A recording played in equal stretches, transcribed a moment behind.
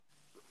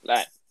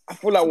Like, I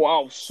feel like we're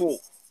out of sort.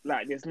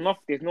 Like, there's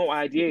no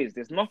ideas.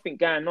 There's nothing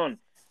going on.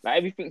 Like,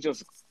 everything's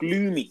just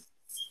gloomy.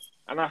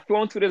 And I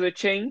feel until there's a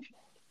change,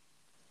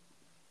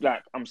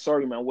 like, I'm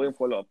sorry, man, waiting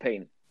for a lot of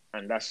pain.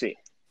 And that's it.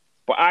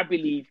 But I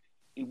believe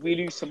if we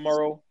lose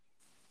tomorrow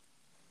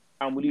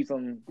and we lose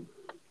on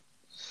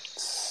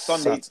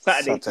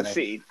Saturday to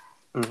City,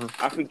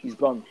 I think he's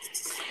gone.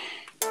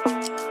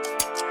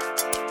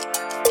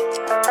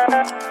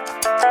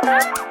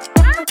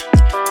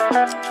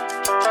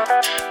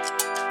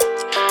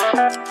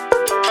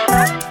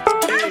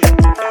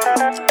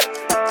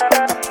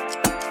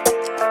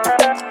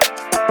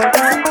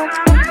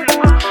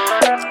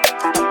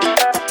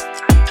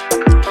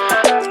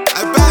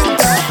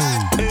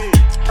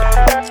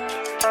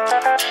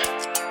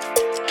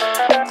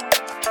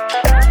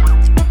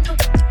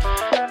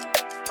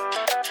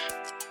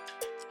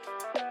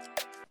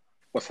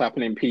 What's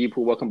happening,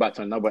 people? Welcome back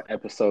to another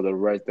episode of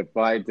Res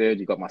Divided.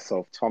 You got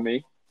myself,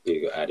 Tommy.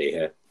 You got Addy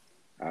here.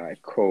 All right,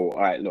 cool.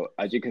 All right, look,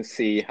 as you can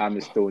see, Ham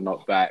is still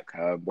not back,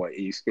 but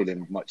he's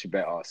feeling much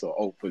better. So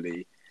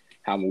hopefully,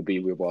 Ham will be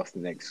with us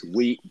next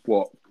week.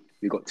 But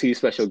we got two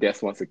special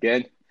guests once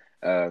again.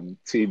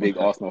 Two big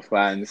Arsenal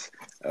fans.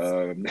 we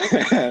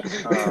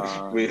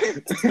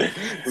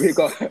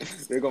got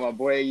my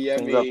boy Yemi.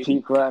 Things are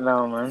peak right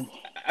now, man.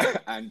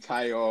 And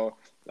Tayo,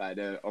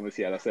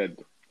 obviously, as I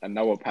said,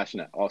 another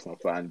passionate Arsenal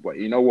fan. But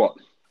you know what?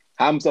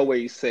 Ham's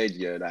always said,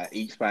 that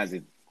each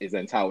fan is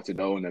entitled to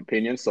their own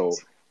opinion. So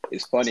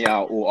it's funny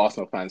how all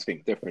Arsenal fans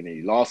think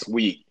differently. Last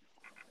week,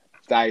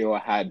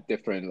 Tayo had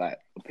different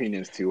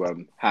opinions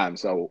to Ham.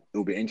 So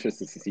it'll be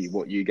interesting to see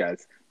what you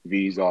guys'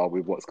 views are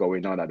with what's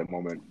going on at the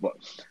moment. But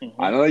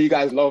I know you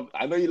love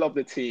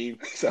the team.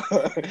 So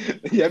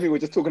Yemi, we're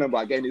just talking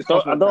about getting this.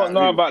 I don't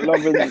know about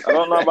loving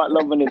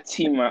the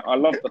team. I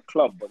love the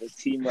club, but the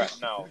team right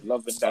now,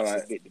 loving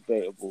that's a bit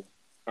debatable.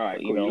 All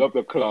right, cool. You love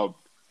the club.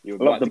 You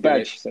love the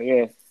badge. So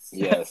yeah.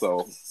 Yeah.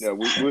 So yeah,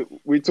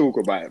 we talk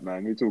about it,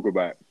 man. We talk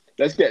about it.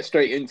 Let's get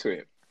straight into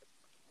it.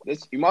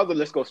 Let's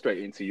go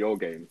straight into your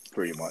game,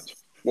 pretty much.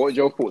 What was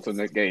your thoughts on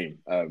the game?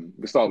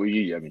 We'll start with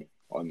you, Yemi,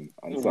 on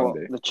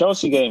Sunday. The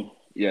Chelsea game.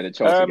 Yeah, the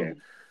Chelsea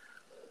game.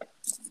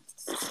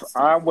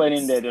 I went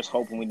in there just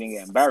hoping we didn't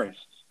get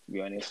embarrassed. To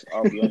be honest,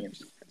 I'll be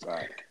honest.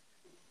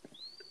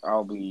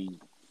 I'll be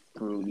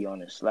brutally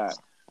honest.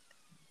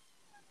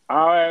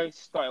 I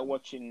started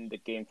watching the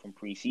game from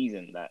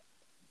pre-season,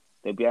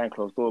 the behind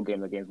closed door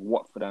game against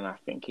Watford, and I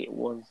think it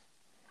was.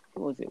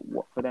 What was it?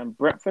 Watford and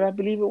Brentford, I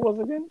believe it was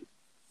again.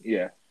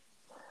 Yeah.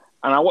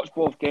 And I watched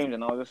both games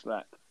and I was just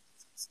like,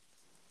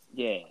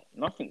 yeah,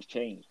 nothing's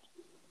changed.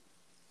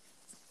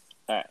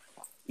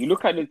 You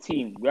look at the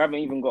team, we haven't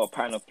even got a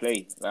pattern of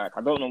play. I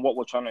don't know what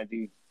we're trying to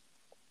do.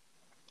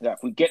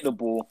 We get the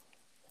ball,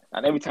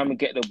 and every time we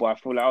get the ball, I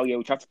feel like, oh yeah,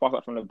 we try to pass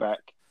out from the back.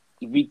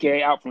 If we get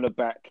it out from the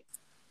back,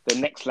 the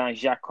next line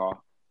Xhaka,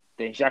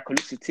 then Xhaka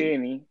looks at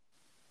Tierney,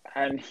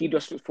 and he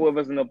just puts 4 of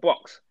us in the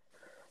box.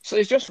 So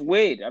it's just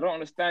weird. I don't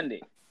understand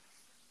it.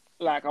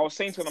 I was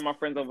saying to one of my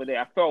friends over there,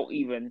 I felt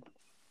even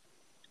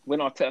when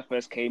Arteta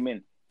first came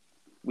in,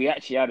 we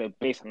actually had a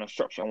base and a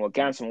structure, and we're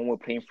Ganson when we're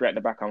playing 3 at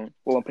the back, and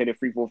we played a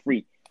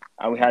 3-4-3,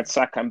 and we had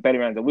Saka and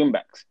Bellerin as the wing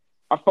backs.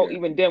 I felt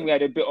even then we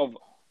had a bit of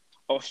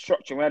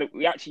structure. I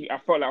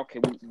felt like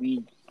okay,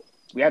 we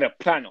had a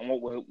plan on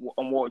what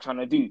we're trying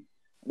to do.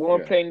 When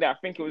we're playing that, I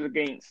think it was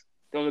against.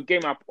 There was a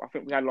game I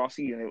think we had last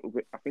season.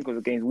 I think it was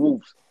against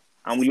Wolves,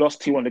 and we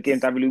lost 2 on the game.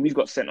 David Luiz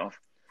got sent off,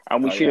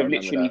 and we should have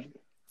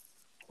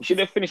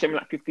finished in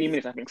 15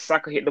 minutes. I think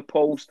Saka hit the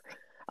post.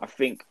 I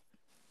think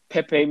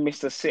Pepe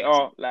missed a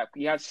sitter.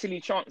 He had silly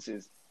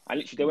chances, and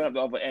literally they went up the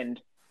other end,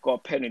 got a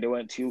penalty. They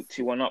went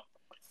 2-1 up.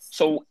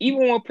 So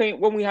even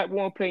when we had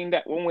the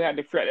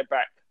 3 at the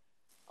back,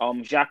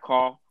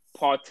 Xhaka,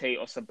 Partey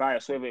or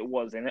Ceballos, whoever it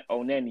was, and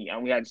Oneni,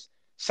 and we had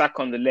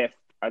Saka on the left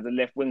as the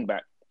left wing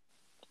back,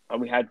 and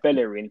we had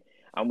Bellerin,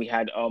 and we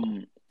had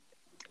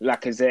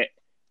Lacazette,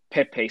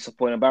 Pepe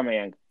supporting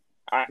Aubameyang.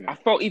 I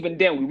felt even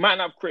then we might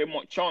not have created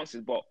much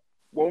chances, but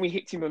when we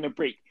hit him on the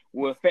break,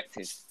 we were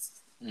effective.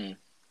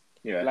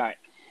 Yeah,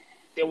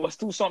 there was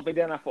still something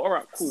there, and I thought, all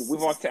right, cool.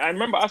 With Arteta, I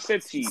remember I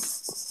said to you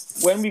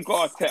when we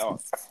got Arteta,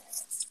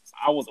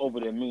 I was over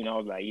the moon. I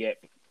was like, yep,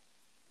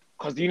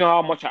 because you know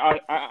how much I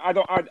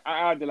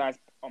idolize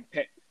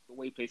Pep the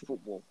way he plays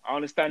football. I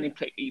understand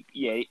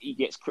he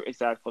gets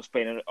criticised for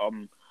spending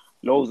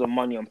loads of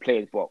money on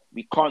players, but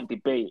we can't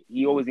debate.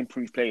 He always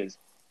improves players.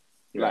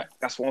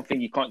 That's one thing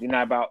you can't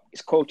deny about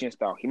his coaching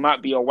style. He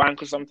might be a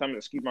wanker sometimes,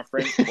 excuse my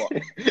French, but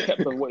Pep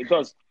does what he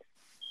does.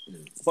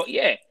 But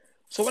yeah,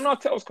 so when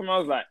Arteta was coming, I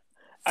was like,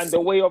 and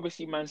the way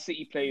obviously Man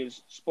City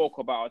players spoke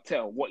about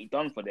Arteta, what he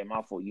done for them,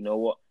 I thought, you know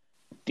what,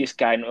 this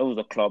guy knows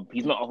the club.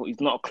 He's not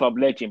a club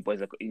legend, but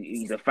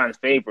he's a fan's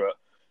favourite.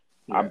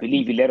 Yeah. I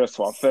believe he led us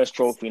to our first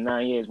trophy in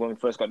 9 years when we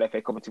first got the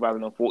FA Cup in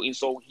 2014.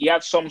 So he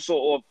had some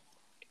sort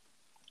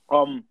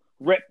of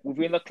rep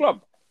within the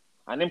club.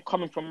 And them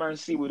coming from Man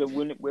City with a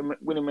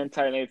winning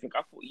mentality and everything,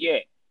 I thought, yeah.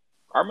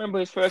 I remember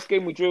his first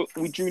game we drew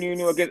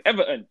 0-0 against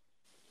Everton.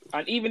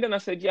 And even then I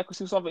said, yeah, I could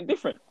see something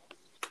different.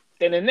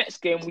 Then the next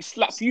game, we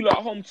slap you lot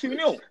at home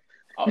 2-0.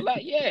 I was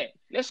like, yeah,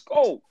 let's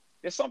go.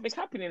 There's something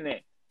happening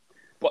there.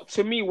 But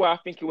to me, where I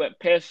think it went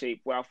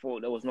pear-shaped, where I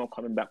thought there was no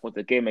coming back, was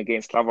the game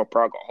against Slava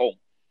Prague at home,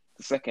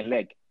 the second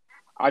leg.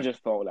 I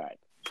just felt like,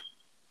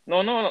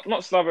 no,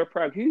 not Slava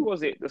Prague. Who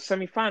was it? The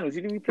semi-finals.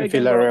 Did we play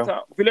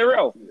Villarreal.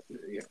 Villarreal.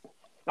 Yeah.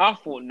 I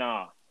thought,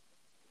 nah,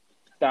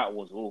 that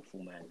was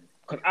awful, man.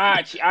 Because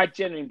I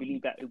genuinely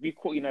believe that if we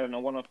caught United in a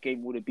one-off game,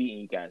 we would have beaten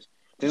you guys.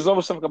 There's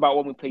always something about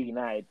when we play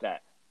United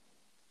that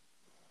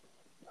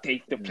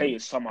the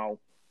players somehow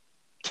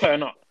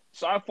turn up.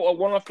 So I thought a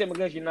one-off game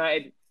against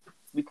United,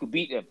 we could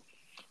beat them.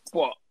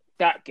 But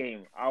that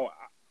game,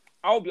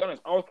 I'll be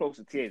honest, I was close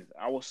to tears.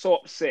 I was so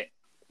upset.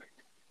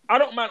 I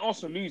don't mind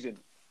Arsenal losing.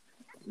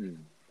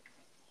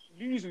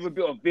 Lose with a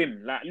bit of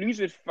vim, like lose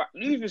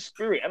with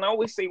spirit. And I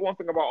always say one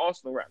thing about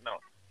Arsenal right now: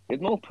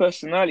 there's no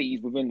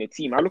personalities within the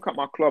team. I look at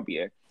my club,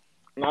 yeah,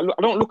 and I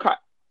don't look at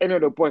any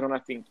of the boys and I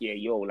think, yeah,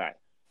 yo, like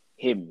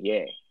him,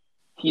 yeah,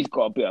 he's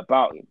got a bit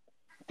about him.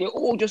 They're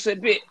all just a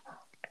bit,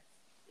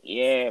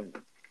 yeah,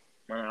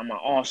 man. I'm at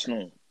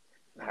Arsenal,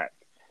 like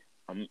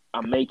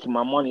I'm making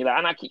my money,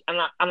 like,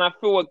 and I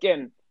feel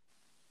again,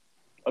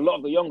 a lot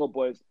of the younger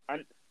boys,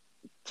 and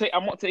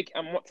I'm not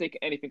taking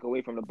anything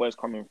away from the boys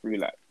coming through,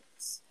 like.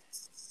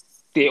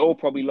 They all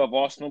probably love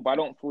Arsenal, but I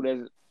don't feel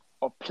there's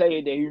a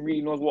player there who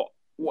really knows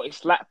what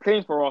it's like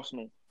playing for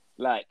Arsenal.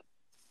 Like,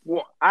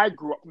 what I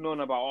grew up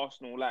knowing about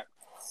Arsenal, like,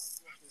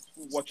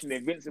 watching the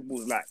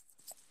Invincibles, like,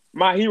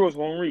 my hero's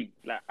Henry.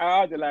 Like,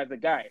 I idolize the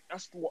guy.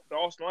 That's what the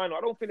Arsenal I know.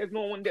 I don't think there's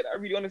no one there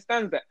that really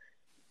understands that.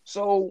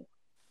 So,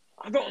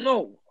 I don't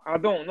know.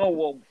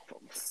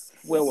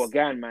 Where we're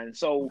going, man.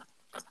 So,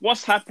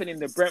 what's happened in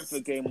the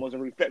Brentford game was a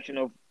reflection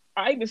of,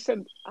 I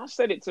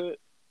said it to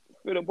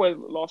the boys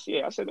last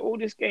year. I said all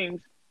these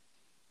games,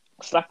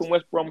 slapping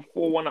West Brom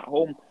 4-1 at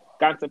home,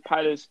 going to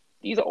Palace,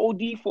 these are all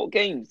default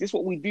games. This is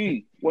what we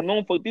do. We're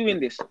known for doing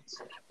this.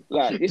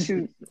 Like, this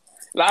is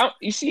like,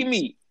 you see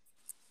me,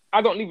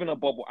 I don't live in a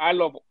bubble. I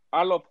love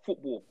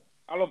football.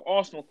 I love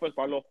Arsenal first,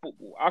 but I love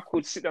football. I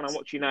could sit down and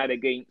watch United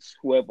against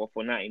whoever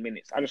for 90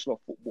 minutes. I just love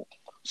football.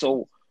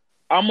 So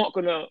I'm not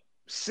gonna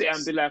sit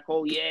and be like,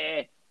 oh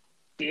yeah,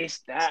 this,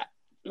 that.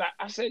 Like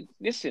I said,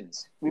 listen,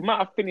 we might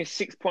have finished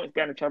 6 points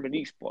behind the Champions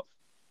League spot.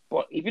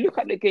 But if you look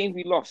at the games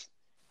we lost,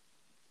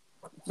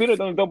 Villa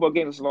done a double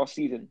against us last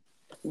season.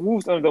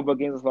 Wolves done a double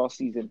against us last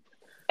season.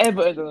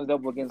 Everton done a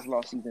double against us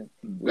last season.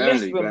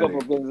 Leicester done a double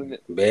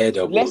against us. Bare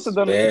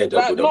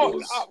doubles.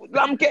 Doubles.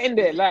 I'm getting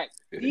there. Like,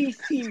 these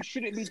teams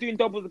shouldn't be doing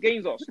doubles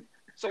against us.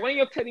 So when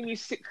you're telling me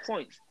 6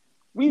 points,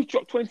 we've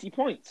dropped 20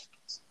 points.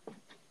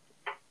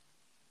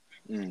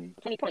 20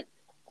 points.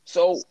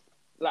 So,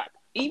 like,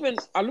 even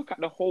I look at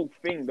the whole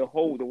thing, the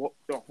whole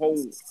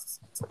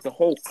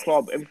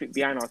club, everything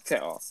behind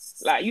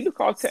Arteta. Like, you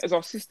look at Arteta's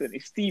assistant,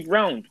 it's Steve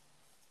Round.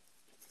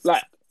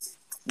 Like,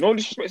 no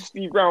disrespect to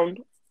Steve Round,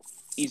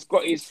 he's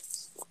got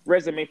his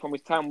resume from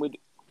his time with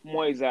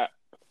Moyes at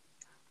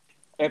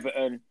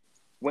Everton,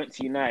 went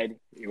to United.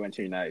 He went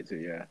to United too,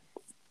 yeah.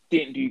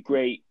 Didn't do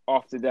great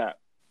after that,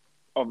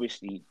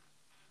 obviously.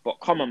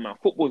 But come on, man,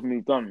 football's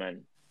moved on,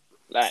 man.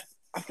 Like,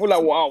 I feel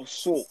like what I was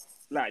sought.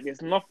 Like,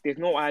 there's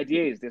no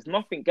ideas. There's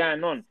nothing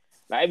going on.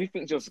 Like,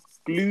 everything's just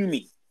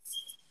gloomy.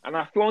 And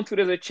I feel until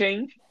there's a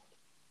change,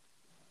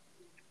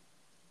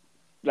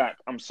 like,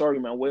 I'm sorry,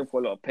 man, I'm waiting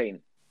for a lot of pain.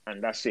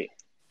 And that's it.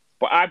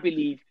 But I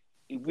believe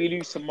if we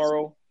lose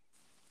tomorrow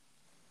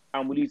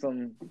and we lose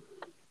on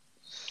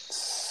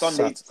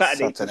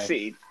Saturday to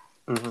City,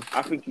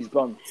 I think he's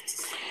gone.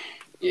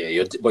 Yeah,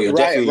 you're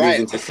definitely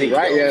losing to City.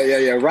 Right,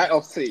 yeah. Right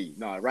off City.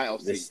 No, right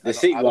off City. The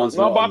City one's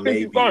no, not but I a think maybe.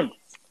 he's gone.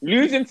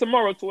 Losing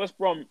tomorrow to West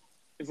Brom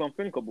is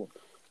unthinkable.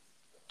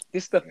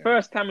 This is the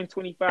first time in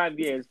 25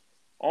 years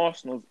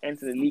Arsenal's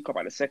entered the League Cup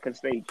at the second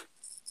stage.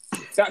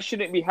 That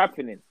shouldn't be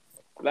happening.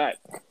 Like,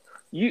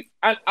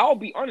 and I'll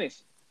be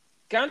honest,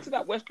 going to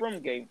that West Brom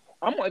game,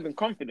 I'm not even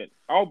confident.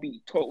 I'll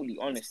be totally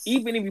honest.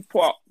 Even if we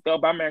put up the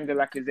Aubameyang, the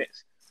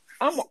Lacazettes,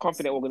 I'm not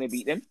confident we're going to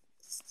beat them.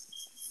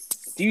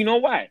 Do you know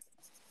why?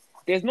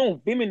 There's no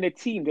vim in the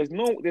team. There's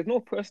no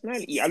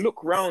personality. I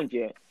look around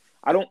here.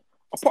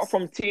 Apart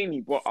from Tierney,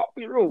 but I'll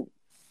be real,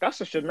 that's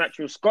just a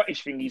natural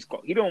Scottish thing he's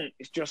got.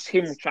 It's just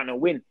him trying to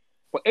win.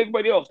 But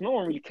everybody else, no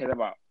one really cares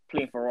about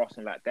playing for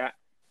Arsenal like that.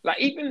 Like,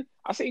 even,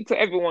 I say to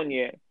everyone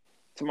here,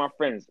 to my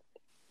friends,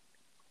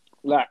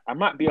 like, I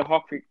might be a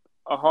hard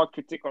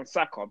critic on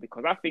Saka,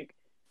 because I think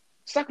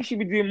Saka should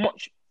be doing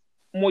much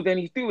more than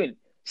he's doing.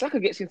 Saka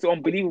gets into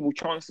unbelievable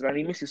chances and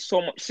he misses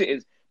so much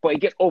sitters, but he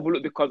gets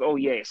overlooked because, oh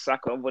yeah, it's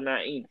Saka over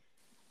 19.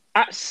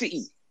 At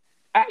City,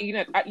 at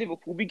United, at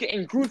Liverpool, we're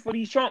getting groomed for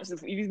these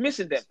chances if he's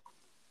missing them.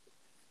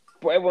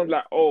 But everyone's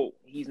like, oh,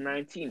 he's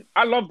 19.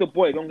 I love the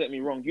boy, don't get me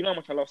wrong. You know how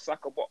much I love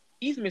Saka, but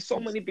he's missed so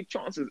many big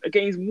chances.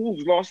 Against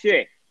Wolves last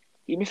year,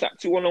 he missed like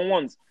 2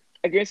 1-on-1s.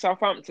 Against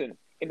Southampton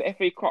in the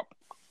FA Cup.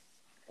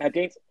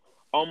 Against,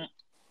 I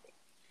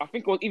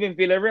think it was even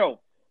Villarreal.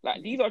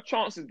 Like, these are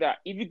chances that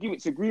if you give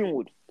it to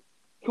Greenwood,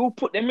 he'll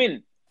put them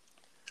in.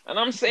 And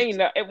I'm saying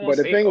that everyone's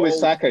But the saying, thing with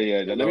Saka,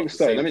 yeah, let me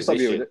stop position.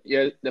 you.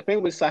 Yeah, the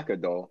thing with Saka,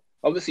 though,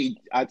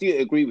 obviously, I do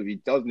agree with you.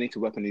 He does need to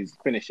work on his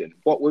finishing.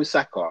 But with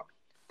Saka,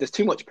 there's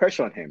too much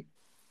pressure on him.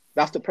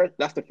 That's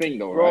the thing,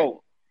 though, right?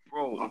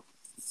 Bro.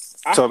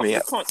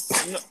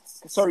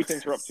 Sorry to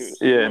interrupt you.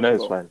 Yeah, no,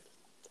 it's fine.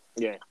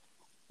 Yeah.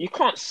 You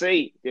can't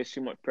say there's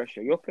too much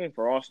pressure. You're playing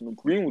for Arsenal.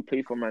 Greenwood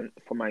plays for Man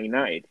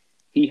United.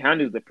 He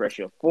handles the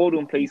pressure.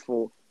 Foden plays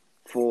for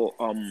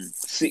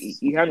City.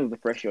 He handles the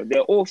pressure.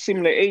 They're all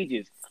similar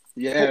ages.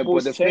 Yeah,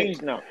 Football's but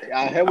changed now.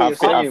 I hear what you're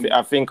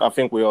saying. I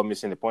think we're all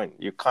missing the point.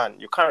 You can't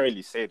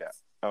really say that.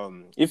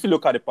 If you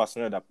look at the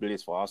personnel that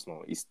plays for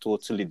Arsenal, it's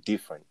totally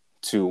different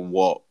to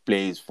what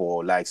plays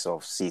for likes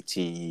of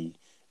City,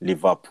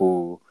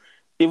 Liverpool,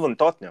 even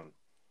Tottenham.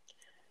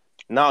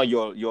 Now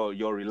you're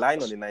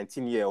relying on the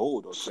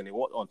 19-year-old or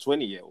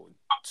 20-year-old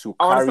to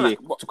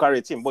carry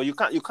a team, but you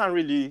can't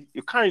really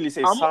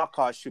say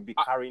Saka should be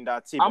carrying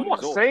that team. I'm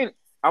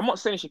not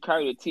saying he should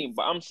carry the team,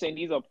 but I'm saying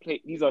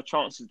these are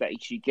chances that he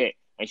should get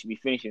and should be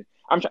finishing.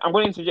 I'm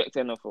going to interject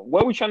enough.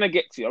 Where are we trying to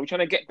get to? Are we trying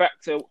to get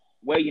back to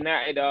where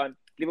United are,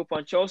 Liverpool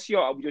and Chelsea,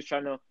 or are we just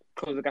trying to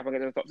close the gap and get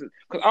to the top six?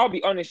 Because I'll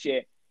be honest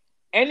here,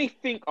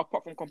 anything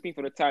apart from competing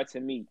for the title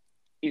to me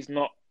is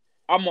not.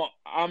 I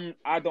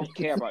don't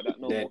care about that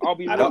no more. I'll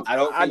be. I don't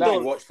think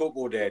you watch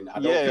football then. I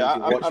don't think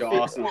you watch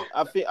your Arsenal.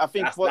 I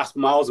think that's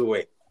miles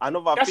away. That's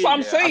what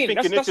I'm saying.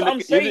 That's what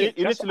I'm saying.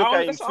 You need to look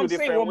at it in two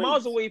different ways. We're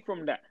miles away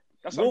from that.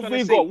 That's what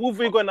I'm saying. Who've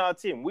we got in our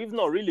team? We've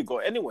not really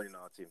got anyone in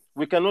our team.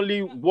 We can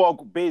only work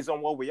based on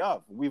what we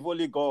have. We've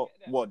only got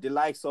the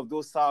likes of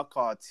those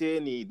Saka,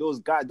 Tierney, those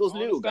guys, those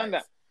little guys.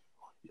 That.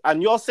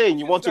 And you're saying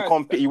you want to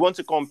compare. You want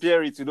to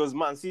compare it to those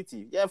Man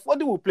City. Yeah,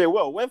 Foden will play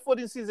well. When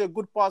Foden sees a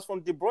good pass from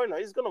De Bruyne,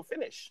 he's gonna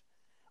finish.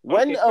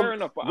 When fair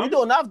enough, we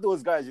don't have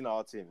those guys in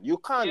our team. You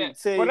can't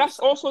say. But that's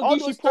also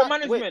due to poor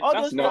management.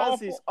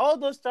 All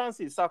those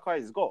chances Saka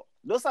has got.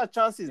 Those are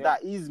chances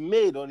that he's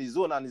made on his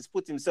own and he's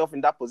put himself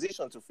in that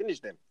position to finish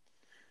them.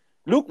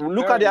 Look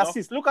at the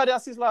assists. Look at the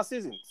assists last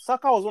season.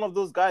 Saka was one of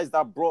those guys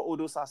that brought all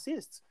those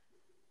assists.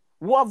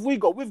 What have we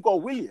got? We've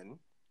got Willian.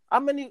 How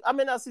many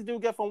assists did we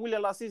get from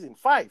Willian last season?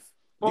 5.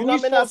 Do you know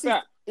how many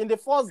assists? In the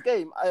first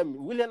game,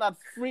 Willian had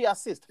 3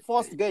 assists.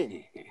 First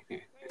game.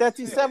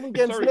 37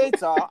 games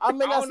later, how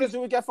many assists do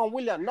we get from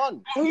Willian?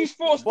 None. Who's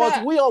forced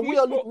that? But we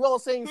are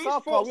saying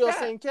Saka, we are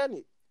saying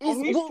Kenny.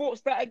 Who's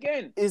forced that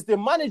again? Is the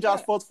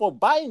manager's fault for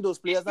buying those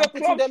players and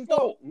putting them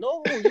down?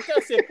 No, you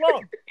can't say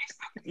club.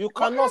 You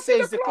cannot say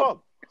it's the club.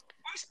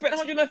 We spent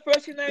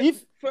 139.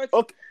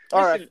 Okay,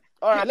 all right.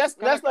 Let's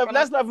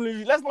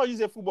not use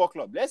a football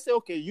club. Let's say,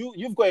 okay,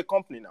 you've got a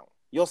company now.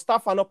 Your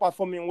staff are not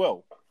performing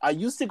well. Are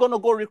you still gonna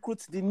go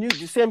recruit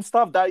the same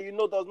staff that you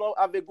know does not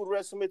have a good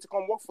resume to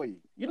come work for you?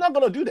 You're not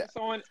gonna do that.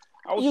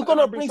 You're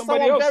gonna bring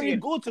someone very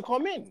good to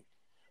come in.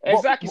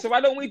 Exactly. So why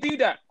don't we do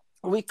that?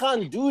 We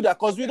can't do that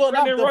because we don't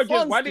have the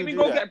funds. Why didn't we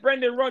go get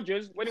Brendan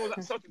Rodgers when he was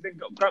at Celtic?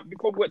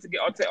 Because we went to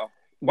get Arteta.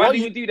 Why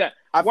did we do that?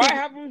 Why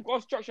haven't we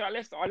got structure at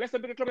Leicester? Are Leicester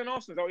bigger club than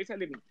Arsenal? Is that what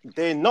you're telling me?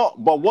 They're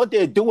not. But what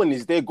they're doing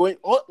is they're going.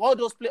 All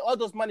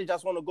those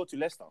managers want to go to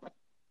Leicester.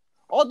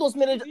 All those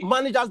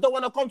managers don't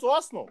want to come to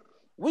Arsenal.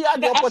 We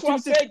had the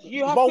opportunity. What I said.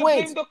 You have to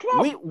blame the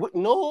club.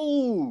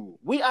 No.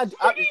 We had.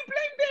 Who do you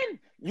blame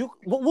then?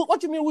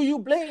 What do you mean? Will you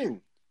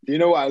blame? You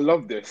know what? I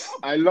love this.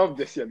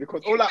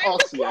 Because all I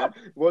asked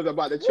was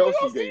about the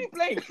Chelsea game.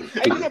 Who else do you blame?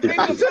 Are you going to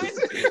blame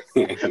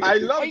the fans? I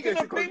love this. Are you going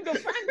to blame the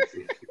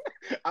fans?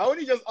 I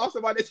only just asked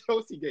about the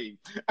Chelsea game.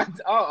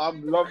 And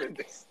I'm loving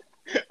this.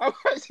 I'm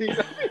actually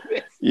loving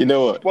this. You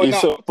know what?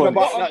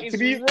 To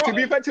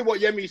be fair to what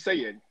Yemi's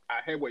saying,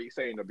 I hear what he's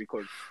saying though,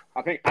 because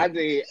I think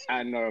Ade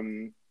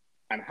and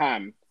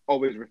Ham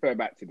always refer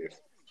back to this.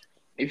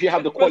 If you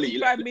have the quality,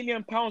 £35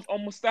 million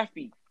on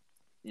Mustafi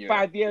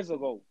 5 years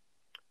ago.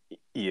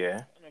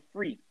 Yeah.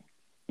 Free.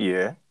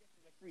 Yeah.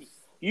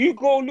 You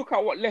go look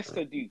at what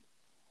Leicester do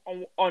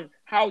on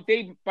how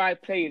they buy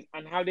players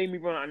and how they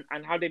move on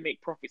and how they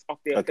make profits off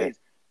their players.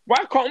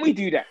 Why can't we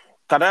do that?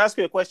 Can I ask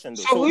you a question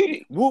though? So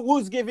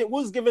who's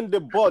giving the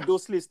board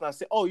those lists and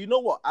say, oh, you know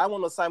what? I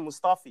want to sign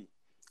Mustafi.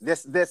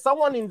 There's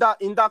someone in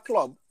that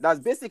club that's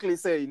basically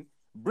saying,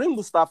 bring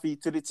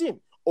Mustafi to the team.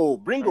 Oh,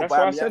 bring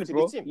Aubameyang to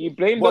the team. You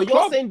blame the club. But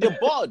you're saying the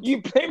board.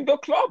 You blame the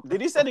club.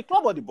 Did he say the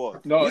club or the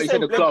board? No, he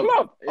said the club.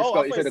 I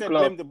thought he said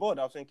blame the board.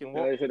 I was thinking,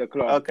 what? No, he said the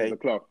club. Okay. The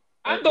club.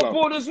 And the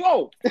board as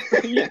well.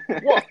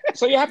 What?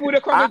 So you're happy with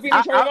the club?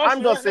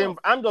 I'm just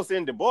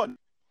saying the board.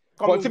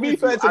 But to be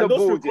fair to the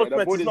board,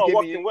 the board is not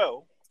working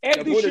well.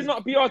 Edu should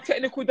not be our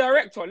technical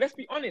director. Let's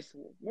be honest.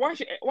 Why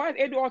is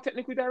Edu our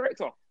technical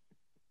director?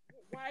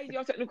 Why is he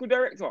our technical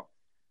director?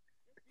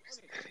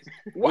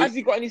 Why has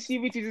he got any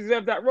CV to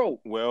deserve that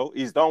role? Well,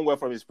 he's done well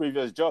from his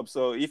previous job.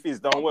 So if he's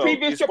done well,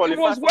 previous job, he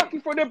was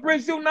working for the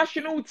Brazil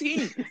national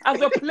team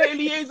as a player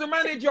liaison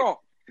manager.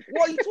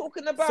 What are you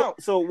talking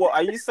about? So what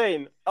are you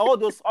saying? All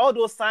those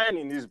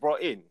signings he's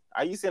brought in.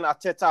 Are you saying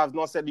Arteta has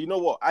not said, you know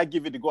what? I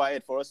give it the go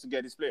ahead for us to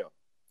get this player?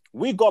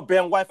 We got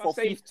Ben White for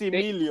 50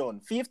 million.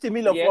 50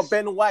 million for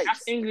Ben White.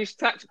 That's English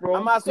tax, bro.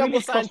 I'm asking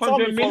to sign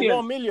Tommy for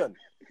 1 million.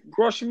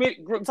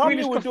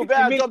 Tommy will do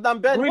better job than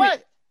Ben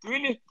White.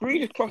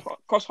 Grealish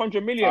cost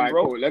 100 million, All right,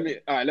 bro. cool. Let me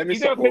He's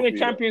stop never playing both in of the you.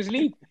 Champions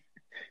League.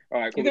 All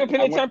right, cool. He's never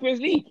playing in the Champions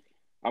League.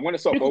 I'm gonna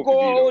stop You could both of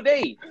go you. all though.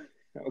 day.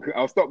 Okay,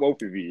 I'll stop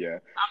both of you. Yeah. I'm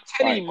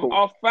telling Alright, you, cool.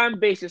 our fan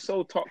base is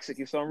so toxic.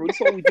 It's unreal. This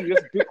is what we do.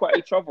 Just bicker at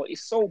each other.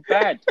 It's so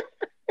bad.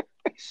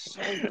 It's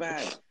so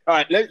bad. All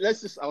right,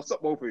 let's just. I'll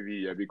stop both of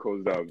you, yeah,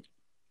 because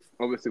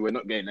obviously we're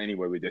not getting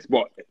anywhere with this.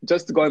 But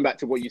just going back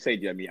to what you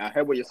said, Yemi, I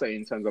heard what you're saying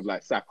in terms of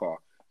like Saka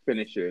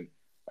finishing.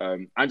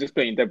 I'm just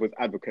playing devil's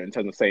advocate in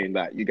terms of saying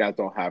that you guys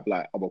don't have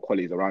like other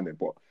qualities around it.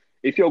 But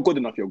if you're good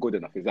enough, you're good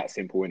enough. It's that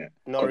simple, isn't it?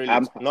 Not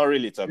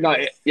really, Tommy. No,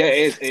 it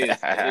is. It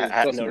is.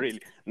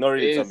 Not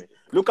really, Tommy.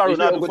 Look at If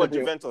you're Ronaldo good for enough,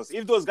 Juventus.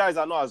 If those guys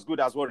are not as good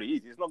as what he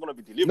is, he's not going to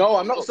be delivering. No,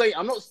 I'm not saying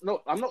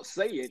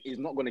he's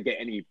not going to get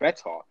any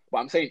better. But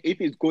I'm saying if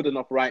he's good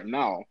enough right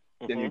now,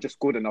 then you're just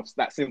good enough. It's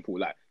that simple.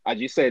 Like as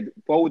you said,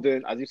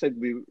 Foden, as you said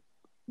with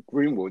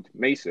Greenwood,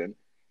 Mason.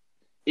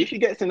 If he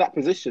gets in that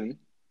position,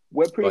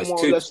 we're pretty more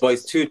or less. But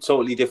it's two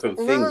totally different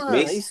things.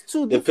 It's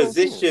two the different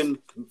position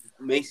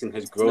Mason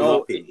has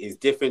grown up in is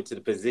different to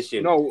the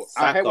position. No,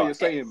 Saka. I hear what you're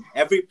saying.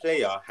 Every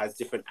player has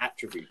different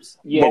attributes.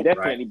 Yeah,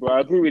 definitely, bro. I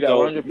agree with that.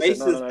 So 100%.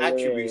 Mason's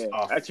attributes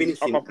are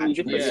finishing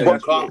attributes. So you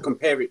can't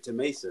compare it to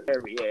Mason.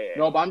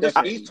 No, but I'm just.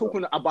 He's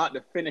talking about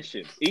the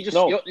finishing. He just.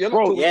 No, you're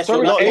bro. not Yes,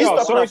 sorry,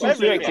 sorry to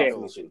interject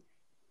here.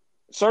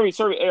 Sorry,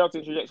 AR to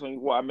interject on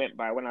what I meant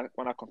by when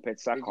I compared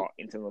Saka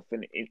in terms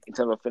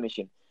of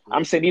finishing.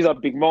 I'm saying these are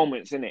big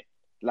moments, innit?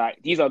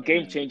 Like these are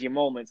game-changing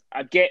moments.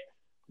 I get,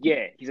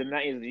 he's a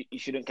 90s, he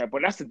shouldn't care,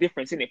 but that's the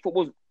difference, innit?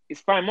 Football is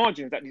fine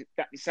margins that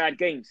decide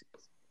games.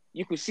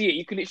 You could see it.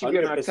 You could literally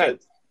 100%. Be on attack.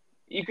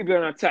 You could be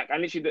on attack,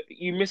 and literally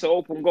you miss an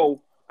open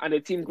goal, and the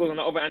team goes on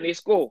the other and they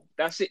score.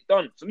 That's it,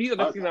 done. So these are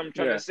the things I'm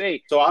trying to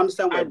say. So I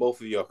understand where both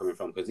of you are coming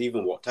from, because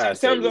even what Ty's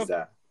saying is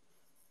that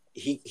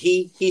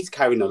he's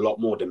carrying a lot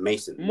more than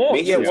Mason.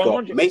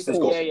 Mason's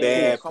got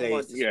bare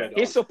players.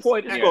 His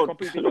support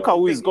look at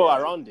who he's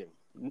got around him.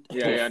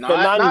 No,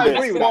 I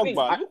agree with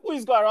that. Look who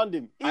he's got around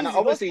him. And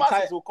obviously,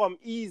 passes will come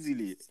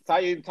easily.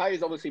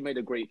 Ty's obviously made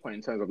a great point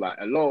in terms of like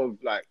a lot of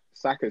like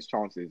Saka's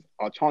chances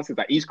are chances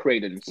that he's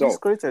created himself.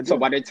 So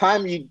by the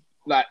time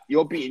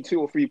you're beating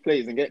 2 or 3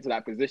 players and get to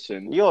that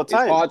position, you're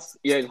tired.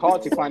 It's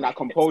hard to find that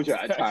composure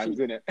at times,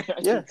 isn't it?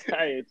 Yeah,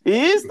 tired.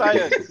 He is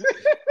tired.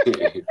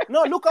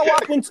 No, look at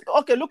what happened.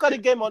 Okay, look at the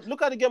game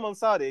on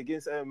Saturday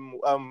against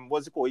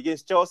what's it called,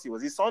 against Chelsea.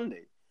 Was it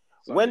Sunday?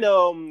 When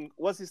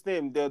what's his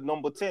name, the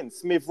number 10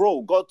 Smith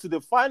Rowe got to the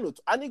final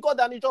and he got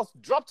down, he just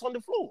dropped on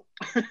the floor.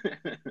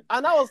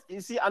 And I was,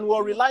 and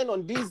we're relying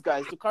on these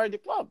guys to carry the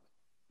club.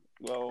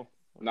 Well,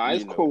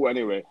 it's cool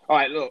anyway. All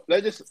right, look,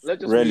 let's just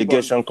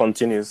relegation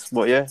continues,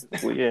 but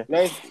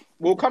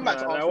we'll come back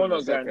to Arsenal in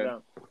a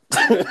second.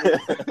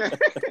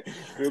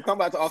 We'll come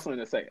back to Arsenal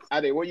in a second.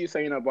 Ade, what are you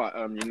saying about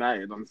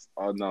United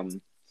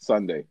on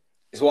Sunday?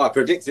 It's what I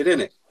predicted,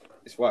 isn't it?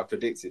 It's what I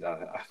predicted.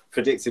 I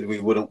predicted we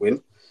wouldn't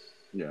win.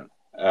 Yeah.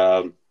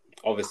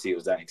 Obviously, it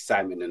was that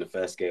excitement in the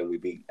first game. We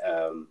beat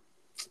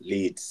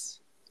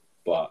Leeds,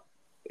 but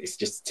it's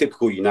just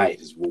typical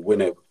United. We'll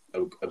win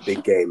a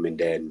big game and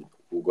then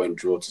we'll go and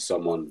draw to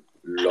someone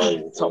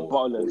low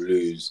or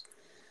lose.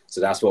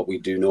 So that's what we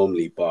do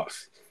normally. But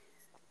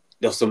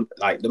there's some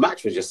the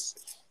match was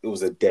it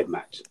was a dead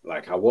match.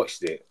 Like I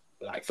watched it,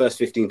 first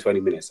 15, 20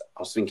 minutes,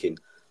 I was thinking,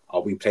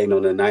 are we playing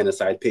on a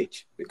 9-a-side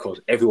pitch? Because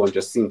everyone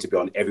just seemed to be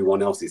on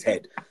everyone else's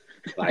head.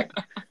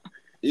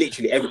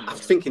 Literally, I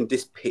was thinking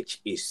this pitch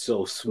is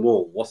so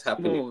small. What's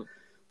happening?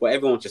 But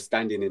everyone's just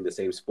standing in the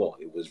same spot.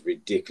 It was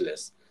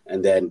ridiculous.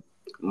 And then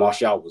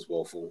Martial was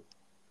woeful.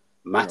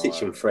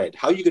 Matic and Fred.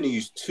 How are you going to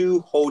use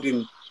two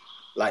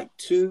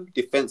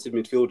defensive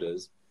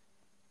midfielders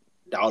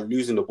that are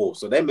losing the ball?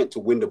 So they're meant to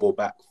win the ball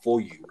back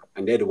for you,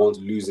 and they're the ones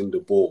losing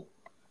the ball.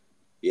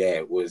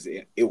 Yeah, it was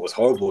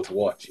horrible to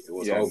watch. It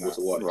was horrible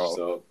to watch. Bro.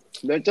 So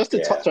just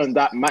to touch on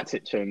that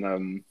Matic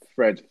and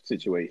Fred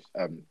situation.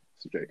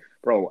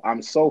 Bro,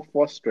 I'm so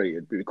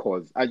frustrated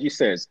because, as you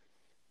said,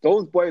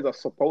 those boys are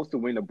supposed to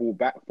win the ball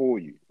back for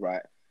you,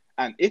 right?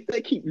 And if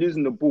they keep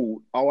losing the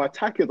ball, our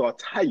attackers are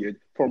tired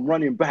from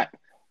running back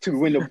to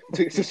win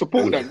to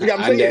support them. You know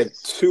what I'm saying? And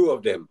there's 2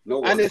 of them.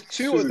 There's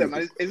two of them.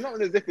 And it's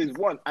not as if it's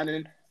one. And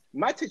then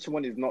Matic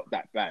one is not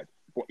that bad.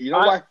 But you know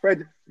why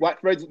Fred?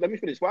 Let me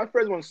finish. Why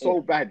Fred one's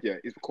so bad here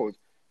is because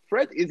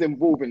Fred is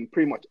involved in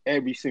pretty much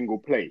every single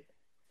play,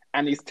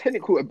 and his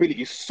technical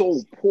ability is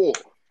so poor.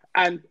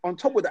 And on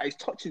top of that, his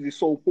touches is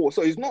so poor.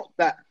 So it's not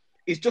that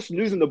he's just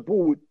losing the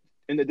ball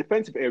in the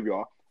defensive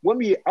area. When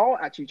we are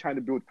actually trying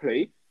to build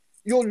play,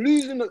 you're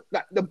losing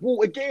the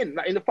ball again.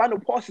 In the final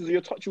passes,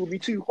 your touch will be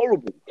too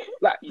horrible.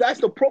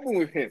 That's the problem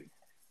with him.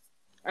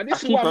 And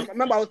this is why I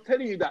remember I was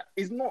telling you that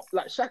it's not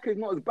Xhaka is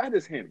not as bad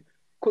as him.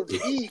 Because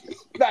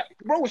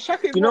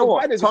Xhaka is not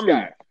as bad as Tommy, this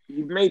guy.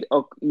 You've made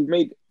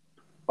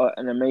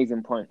an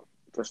amazing point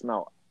just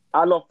now.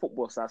 I love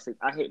football, so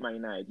I hate Man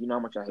United. You know how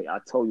much I hate. I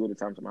tell you all the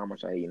time how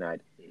much I hate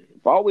United.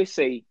 But I always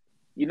say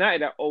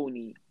United are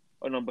only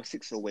a number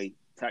 6 away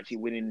to actually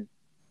winning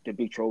the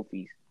big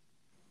trophies.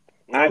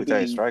 I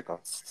believe striker.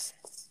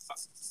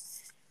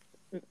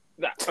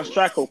 that a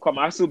striker will come.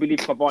 I still believe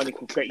Cavani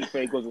could create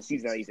 30 goals a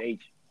season at his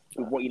age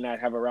with what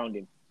United have around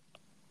him.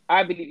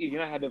 I believe if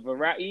United had a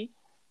Verratti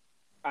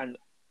and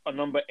a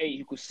number 8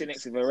 who could sit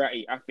next to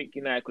Verratti, I think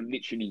United could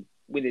literally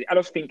win it. I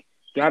just think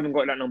they haven't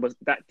got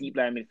that deep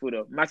line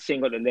midfielder. Matic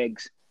ain't got the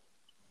legs.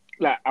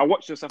 Like, I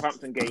watched the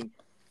Southampton game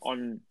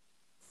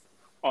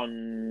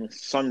on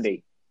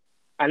Sunday,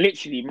 and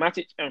literally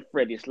Matic and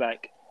Fred, it's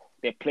like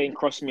they're playing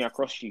cross me,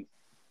 across you.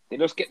 They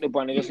just get the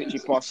ball and they just literally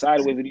pass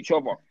sideways with each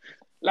other.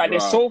 Like, they're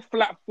so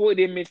flat-footed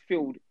in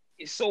midfield.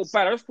 It's so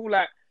bad. I just feel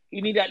like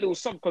you need that little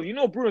something, because you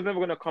know Bruno's never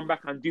going to come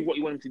back and do what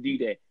you want him to do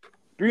there.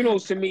 Bruno,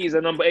 to me, is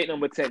a number 8,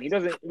 number 10. He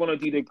doesn't want to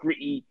do the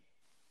gritty.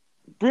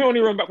 Bruno only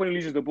runs back when he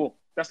loses the ball.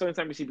 That's the only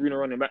time you see Bruno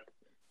running back.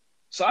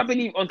 So I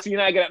believe until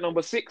United get at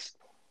number 6,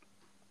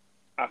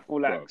 I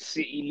feel like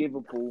City,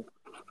 Liverpool,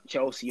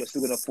 Chelsea are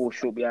still going to fall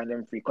short behind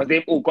them 3, because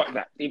they've all got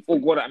that. They've all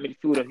got that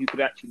midfielder who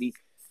could actually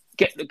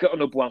get on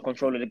the ball and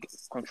control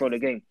the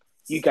game.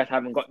 You guys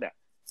haven't got that.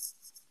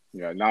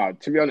 Yeah, no,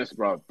 to be honest,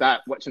 bro,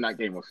 watching that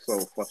game was so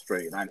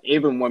frustrating. And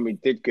even when we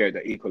did get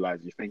the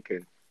equalizer, you're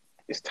thinking,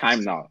 it's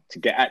time now to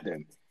get at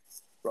them.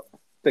 Bro,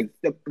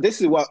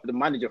 this is what the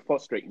manager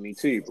frustrated me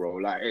too, bro.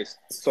 Like,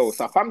 so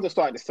Southampton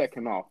started the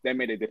second half, they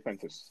made a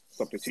defensive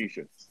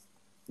substitution.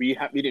 We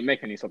didn't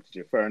make any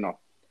substitution, fair enough.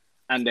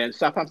 And then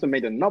Southampton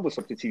made another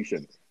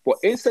substitution. But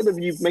instead of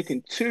you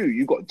making 2,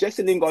 you got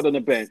Jesse Lingard on the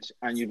bench,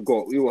 and you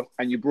brought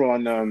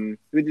on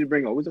who did you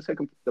bring on? Who's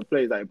the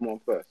player that you brought on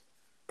first?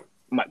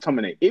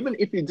 McTominay. Even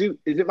if you do,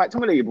 is it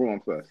McTominay you brought on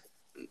first?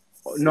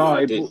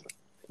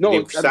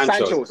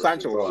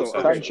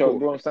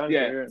 Sancho.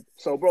 Yeah.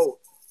 So, bro,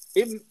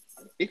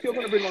 if you're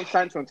gonna bring on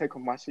Sancho and take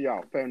off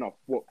Martial, fair enough.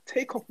 But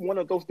take off one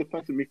of those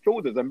defensive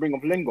midfielders and bring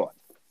off Lingard.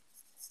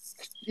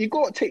 You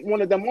got to take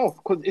one of them off,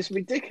 because it's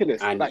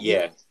ridiculous. And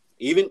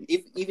even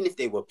if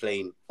they were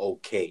playing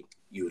okay,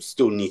 you would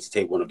still need to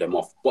take one of them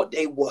off. But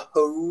they were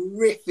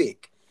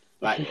horrific.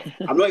 Like,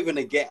 I'm not even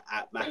going to get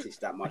at Matic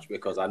that much,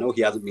 because I know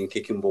he hasn't been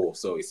kicking balls,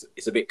 so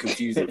it's a bit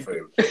confusing for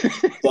him.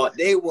 But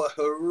they were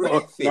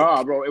horrific.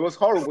 Nah, bro, it was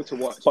horrible to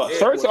watch. But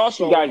sorry to ask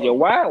you guys,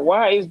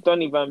 why is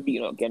Donny Van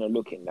Beek not getting a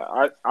look in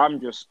that?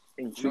 I'm just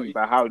intrigued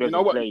by how he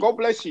doesn't play. God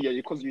bless you,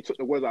 because you took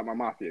the words out of my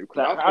mouth here.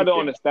 Like, I don't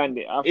understand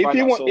it.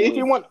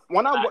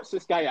 When I watch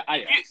this guy at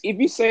Ajax, if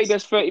you say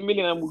there's 30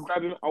 million and we'll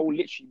grab him, I will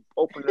literally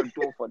open the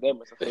door for them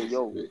and say,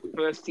 yo,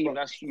 first team,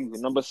 that's you,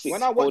 number 6.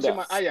 When I watch him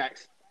at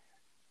Ajax,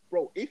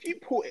 bro, if you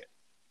put it,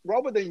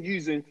 rather than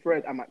using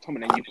Fred and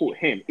McTominay, you put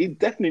him, he's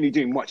definitely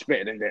doing much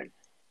better than them.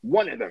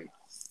 One of them.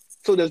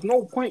 So there's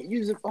no point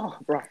using,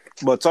 bro.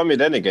 But Tommy,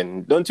 then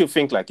again, don't you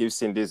think like you've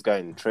seen this guy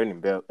in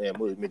training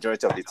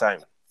majority of the time?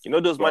 You know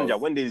those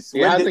managers,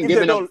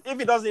 if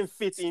it doesn't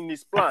fit in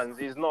his plans,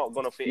 he's not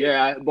going to fit in.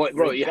 Yeah, but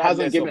bro, he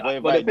hasn't given,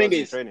 but the thing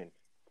is,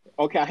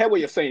 okay, I hear what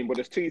you're saying, but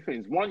there's 2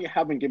 things. One, you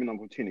haven't given an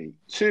opportunity.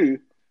 2,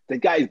 the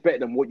guy is better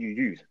than what you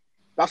use.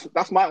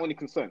 That's my only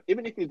concern.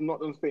 Even if he's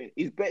not unfit,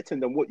 he's better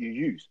than what you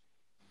use.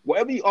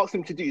 Whatever you ask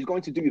him to do, he's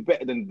going to do it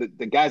better than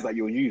the guys that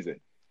you're using.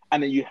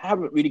 And then you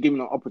haven't really given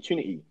an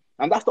opportunity.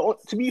 And that's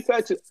to be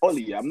fair to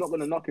Ollie, I'm not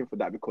going to knock him for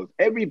that, because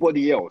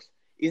everybody else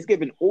is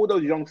giving all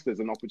those youngsters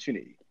an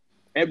opportunity.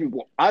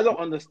 Everyone. I don't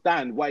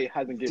understand why he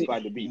hasn't given by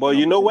the beat. But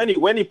you know,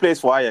 when he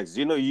plays for Ajax,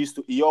 you know,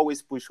 he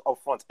always push up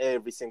front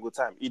every single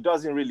time. He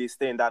doesn't really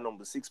stay in that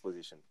number 6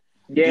 position.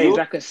 Yeah, he's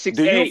like a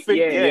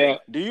 6'8".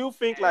 Do you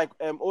think like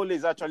Ole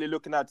is actually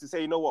looking at to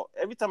say, you know what,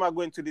 every time I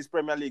go into these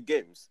Premier League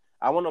games,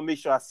 I want to make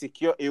sure I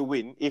secure a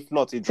win, if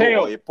not a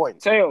draw or a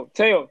point. Teo,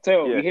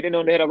 you hit it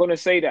on the head. I'm going to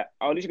say that.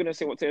 I was literally going to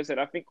say what Teo said.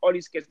 I think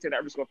Ole's scared to take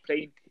that risk of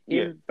playing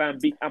him, Van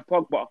Beek and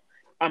Pogba.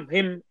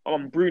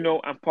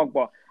 Bruno and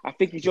Pogba. I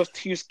think he's just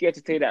too scared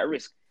to take that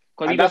risk.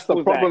 And that's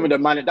the problem with the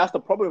manager. That's the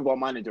problem with our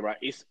manager, right?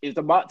 It's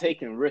about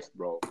taking risks,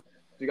 bro. Do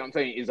you know what I'm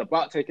saying? It's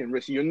about taking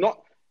risks. You're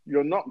not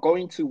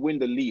going to win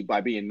the league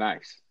by being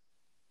nice.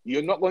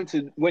 You're not going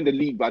to win the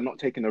league by not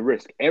taking a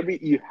risk.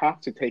 You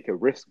have to take a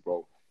risk,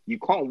 bro. You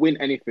can't win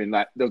anything.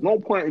 Like, there's no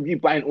point in you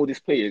buying all these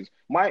players.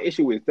 My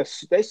issue is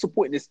they're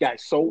supporting this guy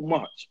so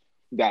much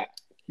that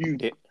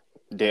the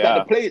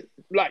players,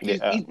 like, he's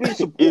been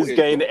supported. He's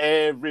getting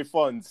every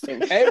fund.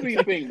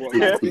 Everything, bro.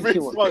 Every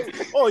fund.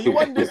 Oh, you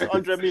want this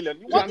 100 million?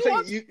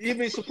 You've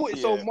been supported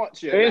so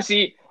much. Yeah. You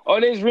see, all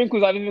these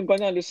wrinkles have even gone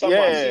down this summer.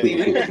 Yeah. He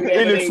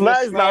looks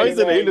nice now,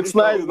 isn't it? He looks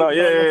nice now.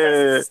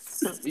 Yeah.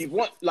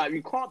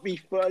 You can't be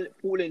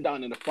falling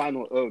down in the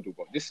final hurdle,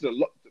 but this is a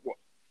lot. What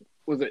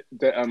was it?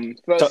 The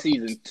first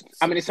season.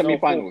 How many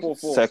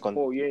semi-finals? Second.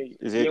 4, yeah.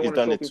 He's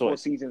done it 4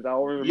 seasons. I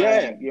remember.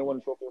 Yeah. He won a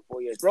trophy in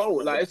 4 years. Bro,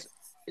 like,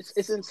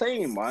 it's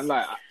insane, man.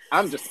 Like,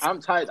 I'm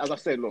tired. As I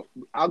said, look,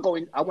 I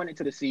went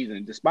into the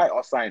season, despite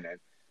our signing,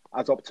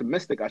 as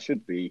optimistic I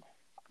should be.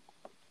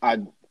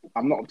 I'm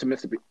not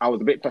optimistic. I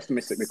was a bit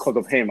pessimistic because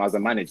of him as a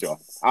manager.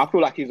 I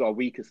feel like he's our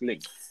weakest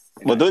link.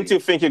 But don't you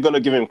think you're going to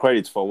give him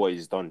credit for what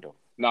he's done, though?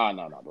 No,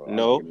 bro.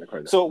 No?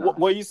 So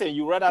what are you saying?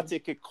 You rather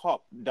take a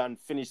cup than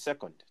finish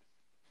second?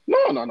 No.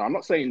 I'm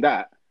not saying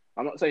that.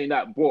 But...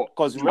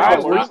 Because I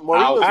would.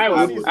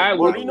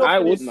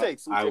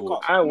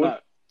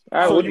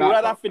 So you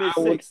rather finish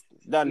sixth? I would. So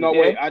Then No,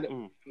 Yeah. wait.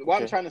 What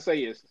I'm okay. trying to say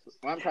is,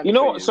 You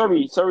know what?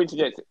 Sorry to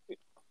interject.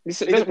 We're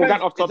depends- getting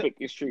off it's a- topic.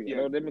 It's true.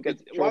 yeah. Let me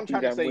get What I'm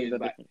trying to trophies say and wins is are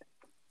like, different.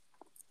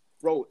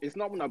 bro, it's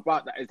not even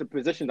about that. It's the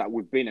position that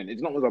we've been in.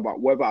 It's not about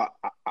whether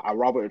I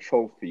rather a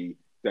trophy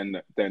than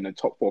the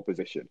top 4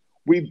 position.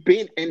 We've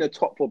been in the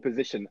top 4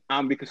 position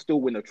and we can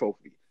still win a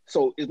trophy.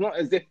 So it's not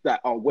as if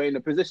that we're in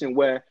a position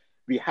where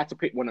we had to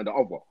pick one or the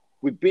other.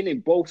 We've been in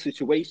both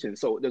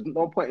situations. So there's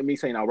no point in me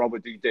saying I'd rather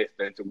do this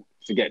than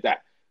to get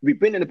that. We've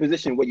been in a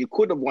position where you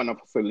could have won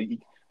a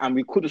league and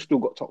we could have still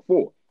got top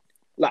 4.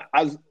 Like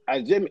as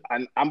Jimmy,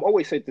 and I'm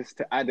always said this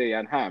to Ade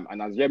and Ham,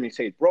 and as Jimmy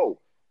said, bro,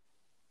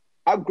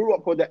 I grew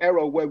up with the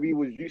era where we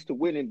was used to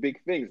winning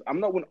big things. I'm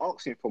not going to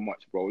ask him for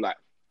much, bro. Like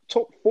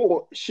top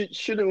 4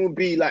 shouldn't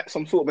be like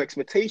some sort of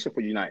expectation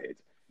for United,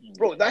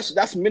 bro.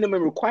 That's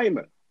minimum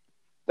requirement.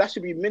 That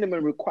should be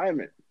minimum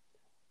requirement.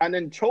 And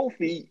then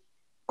trophy,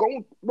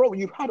 go, bro.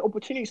 You've had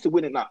opportunities to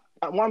win it now.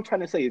 And what I'm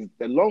trying to say is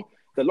the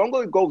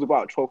longer it goes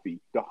without a trophy,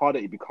 the harder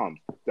it becomes.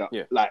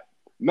 Like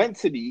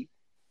mentally,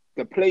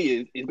 the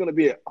players is going to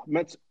be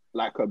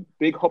like a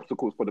big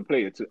obstacle for the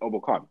player to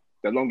overcome.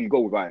 The longer you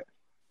go without it.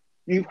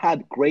 You've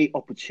had great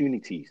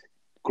opportunities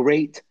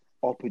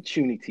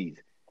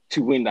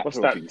to win that What's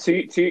trophy.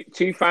 that?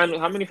 Two finals.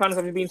 How many finals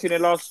have you been to in the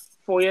last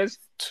 4 years?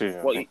 2.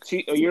 What? A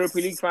Europa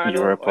League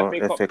final, Europa,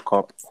 or FA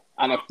Cup.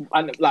 And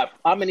like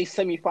how many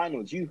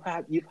semi-finals you've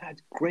had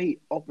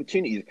great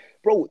opportunities,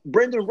 bro.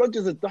 Brendan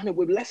Rodgers has done it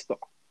with Leicester.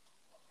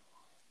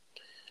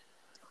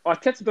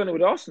 Arteta done it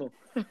with Arsenal.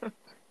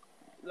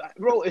 Like,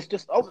 bro, it's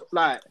just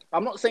like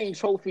I'm not saying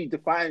trophy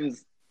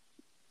defines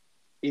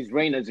his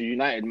reign as a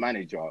United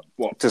manager.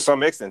 What? To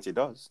some extent, it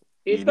does.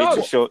 It You does.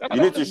 need to show. That's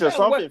You what need to I'm show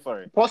saying. something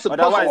for it. Possibly,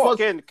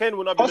 Otherwise, Kane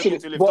will not be looking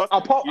to lift but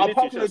up.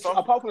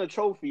 apart from the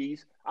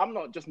trophies, I'm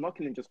not just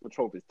knocking him just for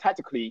trophies.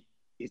 Tactically,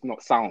 he's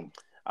not sound.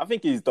 I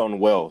think he's done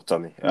well,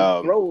 Tommy.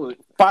 Bro,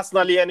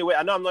 Personally, anyway,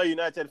 I know I'm not a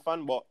United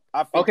fan, but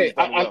I think he's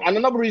done well. and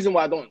another reason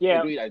why I don't Yeah.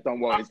 agree that he's done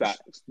well is that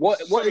what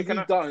Sorry, has he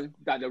done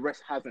that the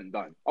rest hasn't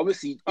done?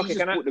 Obviously, he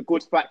just put the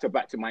good factor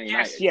back to Man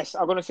United. Yes.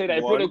 I'm gonna say that.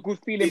 He One, put a good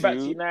feeling back to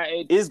two.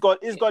 United. He's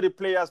got the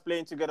players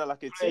playing together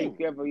like a team.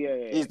 Together,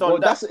 yeah. He's done Well,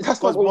 that.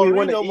 that's not what we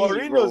want to eat,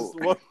 Mourinho's.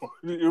 bro.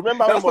 You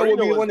remember That's not when what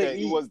we Mourinho was wanna there?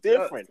 He eat. was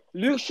different.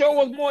 Luke Shaw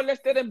was more or less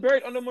dead and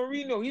buried under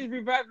Mourinho. He's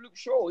revived Luke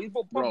Shaw. He's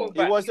put Bro, Pogba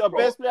back. He was your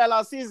best player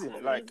last season.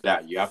 Like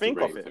That you have think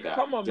to of rate it. for that.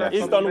 Come on, man.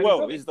 He's Come done on, well.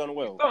 man. He's done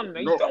well. He's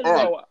Bro, done all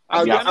right. well.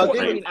 I'll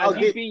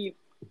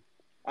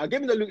I'll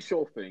give him the Luke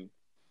Shaw thing.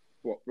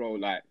 What, bro?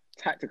 Like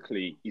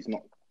tactically, he's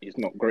not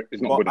great.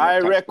 He's not But good. I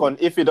enough reckon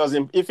if he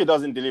doesn't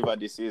deliver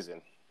this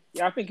season,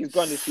 Yeah, I think he's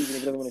gone this season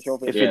if he doesn't win a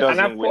trophy. If he doesn't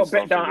and I've win put a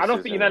bet something down. I this don't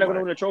think season, United are going to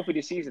right. win a trophy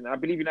this season. I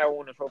believe United will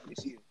win a trophy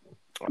this season.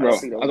 Bro,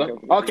 see that with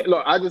Chelsea. okay,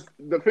 look,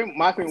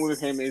 my thing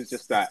with him is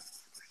just that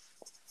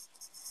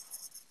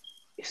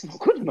it's not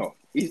good enough.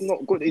 He's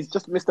not good. He's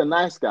just Mr.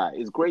 Nice Guy.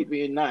 It's great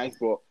being nice,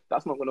 but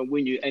that's not going to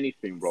win you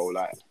anything, bro.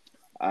 Like,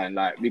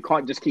 we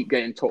can't just keep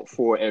getting top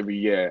 4 every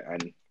year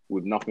and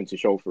with nothing to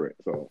show for it.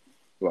 So,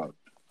 well,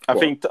 I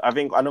think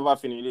another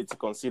thing you need to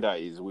consider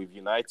is with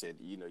United,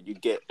 you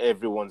get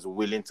everyone's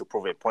willing to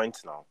prove a point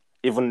now.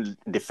 Even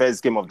the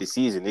first game of the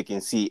season, you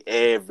can see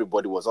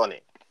everybody was on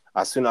it.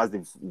 As soon as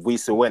the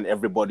whistle went,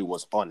 everybody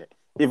was on it.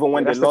 Even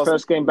when they lost the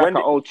first game back at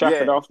Old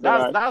Trafford after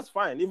that's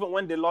fine. Even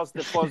when they lost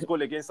the first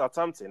goal against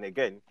Southampton,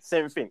 again,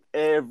 same thing.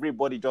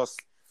 Everybody just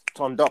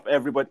turned up.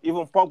 Everybody,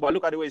 even Pogba,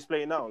 look at the way he's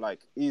playing now. Like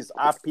he's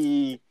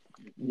happy.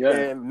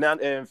 yeah.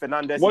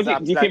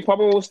 Fernandes. Do you think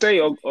Pogba will stay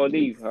or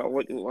leave? How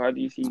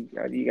do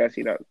you guys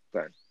see that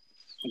plan?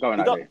 Going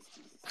out there.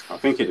 I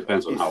think it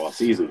depends on how our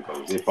season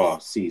goes. If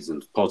our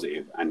season's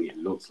positive and it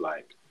looks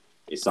like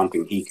it's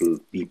something he can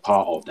be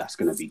part of that's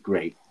going to be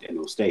great, then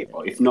he'll stay.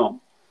 But if not,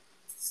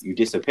 you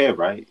disappear,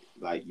 right?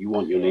 Like you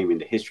want your name in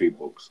the history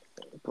books.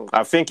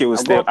 I think he will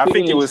stay. I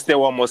think he will stay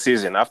one more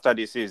season. After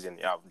this season,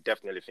 yeah, I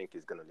definitely think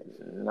he's gonna leave.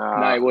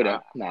 No, he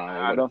wouldn't.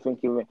 I don't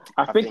think he will.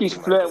 I think he's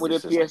flirting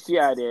with the PSG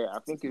idea. I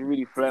think he's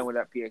really flirting with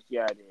that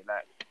PSG idea.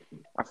 Like,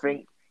 I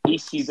think he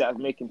sees that as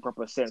making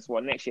proper sense.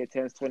 What, next year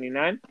turns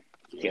 29?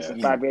 Gets a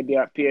 5-year deal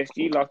at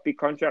PSG, last big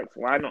contract.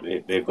 Why not?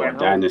 They've got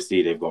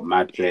dynasty. They've got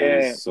mad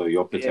players. So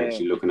you're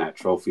potentially looking at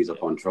trophies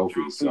upon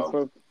trophies.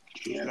 So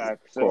yeah.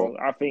 So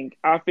I think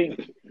he's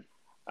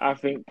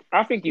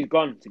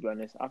gone. To be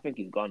honest, I think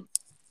he's gone.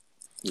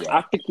 Yeah.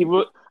 I think he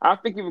were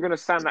going to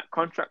sign that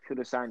contract, should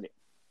have signed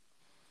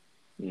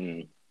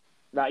it.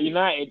 Like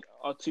United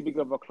are too big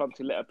of a club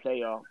to let a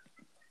player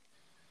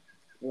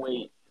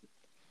wait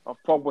of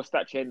Pogba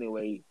stature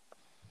anyway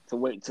to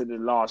wait to the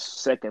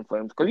last second for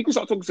him, because you can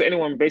start talking to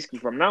anyone basically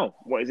from now.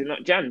 What is it?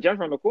 Not Jan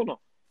from the corner.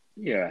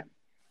 Yeah,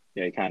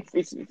 you can.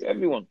 It's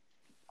everyone.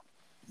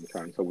 You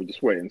can. So we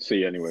just wait and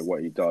see anyway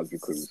what he does,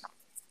 because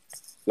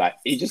like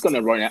he's just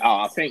gonna run it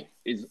out. I think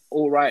it's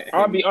all right.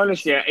 I'll be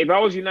honest, yeah. If I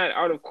was United,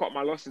 I would have cut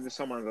my losses to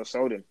someone and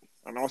sold him.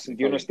 And asked him,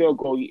 do you want to still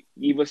go? You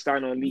either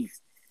sign or leave,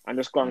 and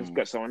just go and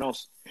get someone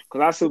else.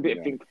 Because I still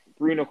think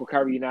Bruno could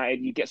carry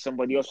United. You get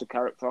somebody else with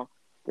character.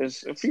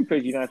 There's a few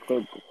players United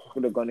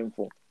could have gone in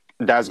for.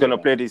 That's gonna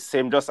play the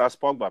same just as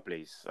Pogba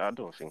plays. I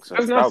don't think so. It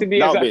doesn't have to be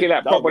That'll exactly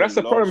like that'll Pogba. That's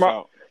the a long problem.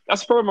 shout.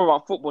 That's the problem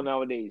about football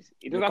nowadays.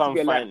 It doesn't have to be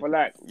a like for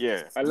like.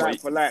 Yeah, A like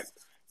for like.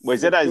 But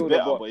Zeda is midfielder,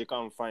 better, but you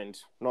can't find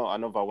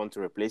another one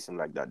to replace him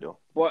like that though.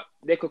 But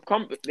they could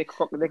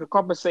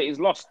compensate his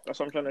loss. That's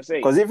what I'm trying to say.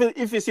 Because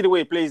if you see the way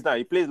he plays now,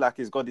 he plays like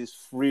he's got this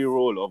free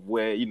role of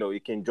where he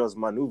can just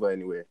maneuver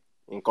anywhere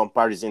in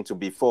comparison to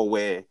before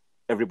where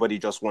everybody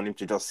just want him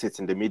to just sit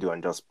in the middle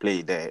and just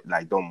play there,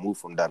 like don't move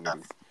from that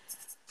middle.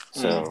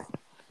 So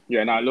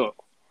yeah, now look,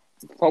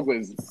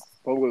 Pogba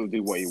will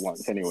do what he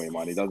wants anyway,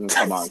 man. He doesn't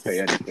come out and say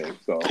anything.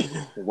 So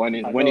when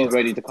he's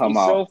ready to come he's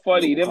out, so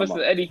funny. He never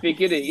said anything,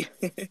 did he?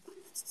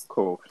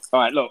 Cool. All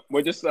right, look,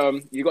 we're just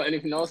you got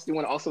anything else you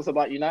want to ask us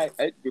about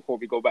United before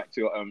we go back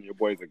to your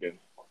boys again?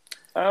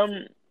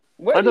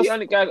 Where do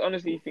you guys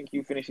honestly think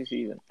you finish the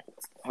season?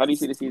 How do you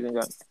see the season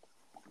going?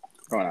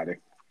 Go on, Addy.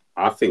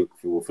 I think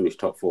we will finish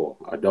top 4.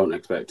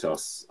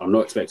 I'm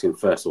not expecting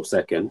first or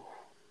second.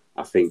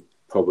 I think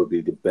probably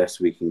the best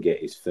we can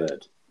get is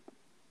third.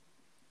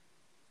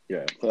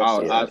 Yeah.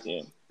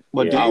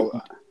 But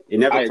it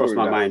never crossed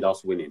my mind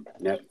us winning.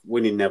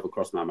 Winning never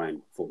crossed my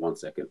mind for 1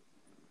 second.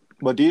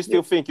 But do you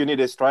still think you need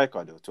a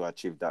striker though to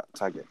achieve that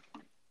target?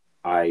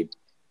 I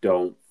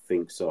don't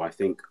think so. I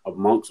think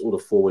amongst all the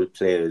forward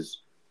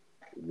players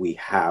we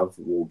have,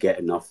 we'll get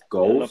enough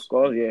goals. Enough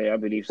goals, yeah, I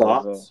believe so.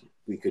 But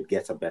we could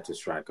get a better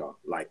striker.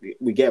 Like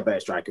we get a better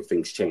striker,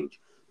 things change.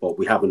 But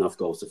we have enough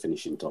goals to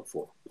finish in top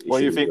 4. What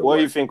do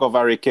you think of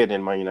Harry Kane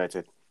in Man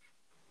United?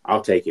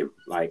 I'll take him.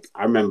 Like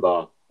I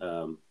remember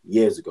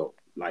years ago,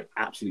 like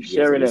absolutely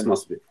years ago.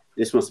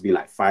 This must have been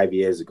like 5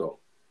 years ago,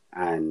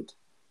 and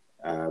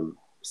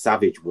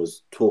Savage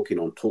was talking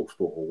on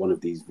Talksport or one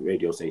of these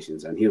radio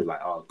stations, and he was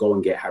like, "Oh, go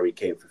and get Harry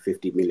Kane for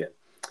 50 million."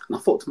 And I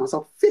thought to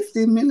myself,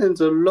 50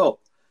 million's a lot.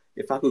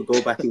 If I could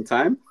go back in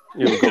time,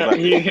 you would go back.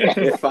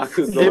 If I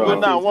could go even back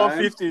now, in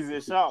 150 is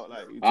a shout.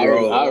 Like,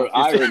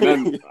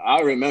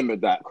 I remember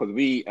that because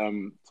we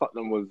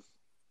Tottenham was,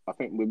 I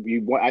think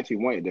we actually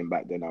wanted him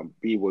back then.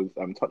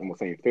 Tottenham was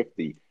saying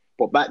 50.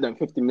 But back then,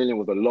 50 million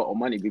was a lot of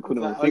money. We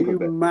couldn't even think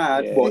of it.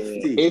 Mad? Yeah, but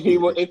yeah.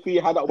 if he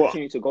had the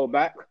opportunity to go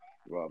back,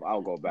 well,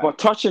 I'll go back. But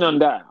touching on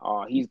that,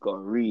 he's got a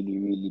really,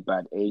 really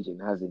bad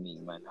agent, hasn't he,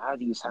 man? How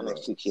do you sign a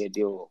 6-year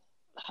deal?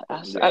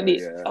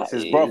 It's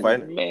his brother,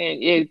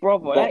 man. Yeah, his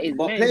brother.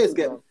 But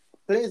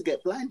players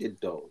get blinded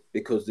though,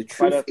 because the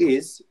truth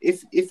is,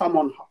 if I'm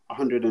on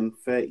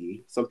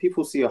 130, some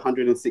people see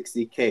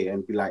 160k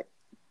and be like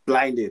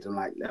blinded and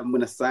like I'm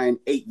gonna sign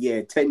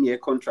 8-year, 10-year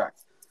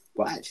contracts.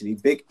 But actually,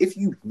 if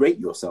you rate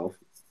yourself,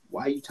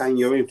 why are you tying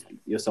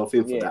yourself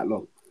in for that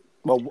long?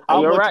 But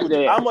you're right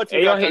there. How much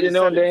Y'all hit the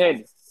nail on the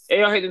head.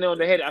 Y'all hit the nail on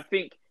the head. I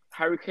think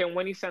Harry Kane,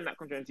 when he signed that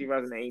contract in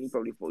 2008, he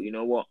probably thought, you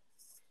know what?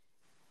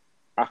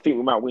 I think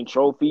we might win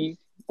trophies.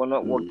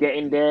 We're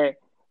getting there.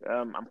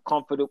 I'm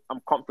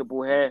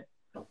comfortable here.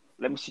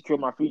 Let me secure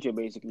my future,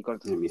 basically.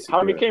 Because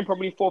Harry Kane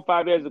probably 4 or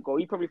 5 years ago,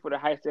 he probably for the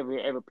highest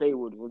ever played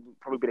would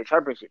probably be the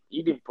championship.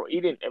 He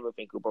didn't ever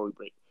think he'll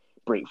probably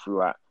break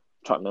through at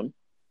Tottenham.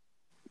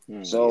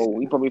 So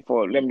he probably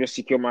thought, let me just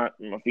secure my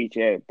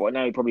future. But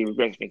now he probably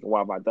regrets thinking, what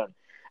have I done?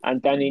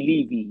 And Daniel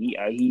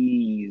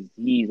Levy,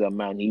 he's a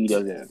man. He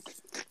doesn't.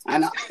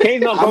 And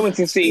Kane's not going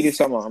to City this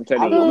summer. I'm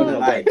telling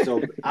you.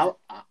 So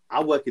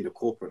I work in the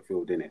corporate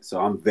field, innit? So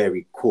I'm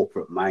very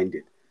corporate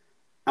minded.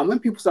 And when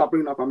people start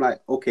bringing up, I'm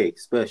like, okay,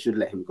 Spurs should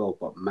let him go,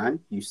 but man,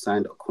 you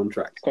signed a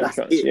contract. That's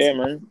it. Yeah,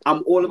 man.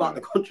 I'm all about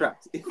the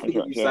contract. If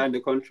you signed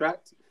a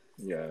contract,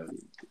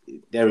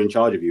 they're in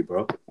charge of you,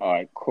 bro. All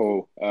right,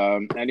 cool.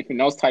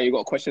 Anything else, Ty? You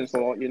got questions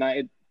for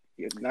United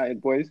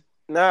boys?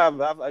 Nah,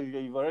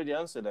 you've already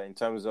answered that in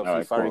terms of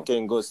if Harry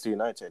Kane goes to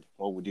United,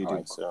 what would you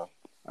do? Cool.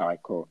 All right,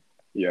 cool.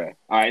 Yeah.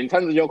 All right. In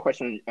terms of your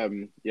question,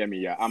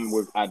 Yemi, I'm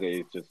with Ade.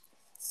 It's just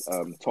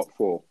top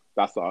 4.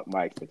 That's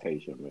my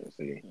expectation. Let's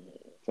see.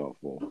 Top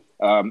 4.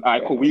 All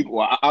right, cool.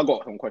 I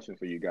got some questions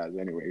for you guys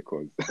anyway,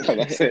 because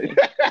that's it.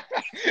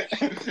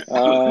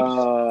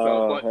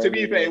 But to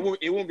be fair,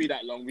 it won't be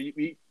that long.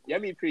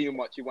 Yemi pretty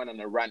much he went on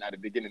a rant at the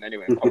beginning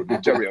anyway and covered the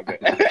majority of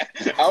it.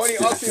 I only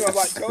asked him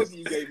about Chelsea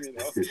you gave me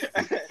though.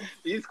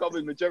 He's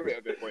covered the majority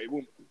of it, but it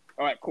won't.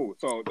 All right, cool.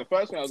 So the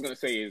first thing I was gonna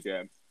say is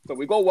so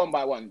we go one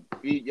by one.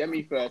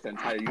 Yemi first and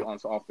Tayo, you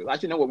answer after.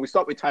 Actually, no, we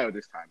start with Tayo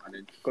this time, and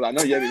then because I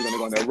know Yemi's gonna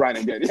go on a rant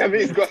again.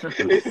 Yemi's got.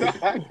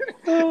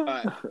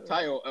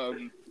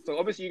 Tayo, so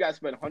obviously you guys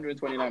spent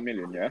 129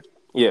 million, yeah?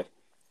 Yeah.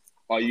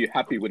 Are you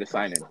happy with the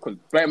signing? Because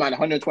bear in mind,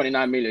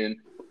 129 million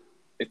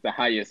is the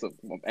highest of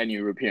any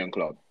European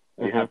club.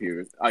 Are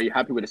you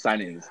happy with the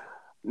signings?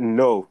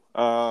 No.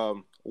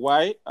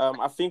 Why?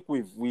 I think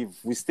we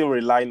still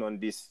relying on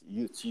this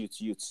youth.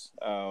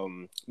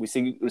 We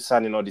see we're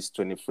signing all this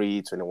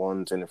 23,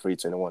 21, 23,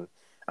 21.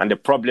 And the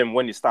problem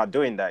when you start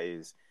doing that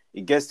is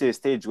it gets to a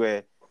stage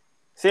where,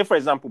 say for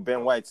example,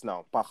 Ben White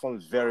now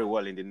performs very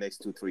well in the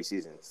next 2-3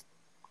 seasons.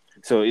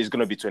 So it's going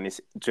to be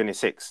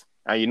 26.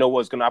 And you know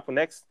what's going to happen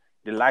next?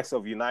 the likes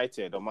of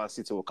United or Man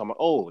City will come.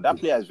 Oh, that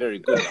player is very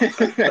good.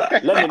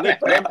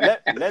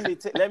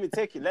 let me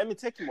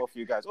take him off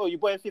you guys. Oh, you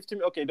bought 50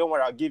 million. Okay, don't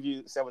worry, I'll give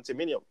you 70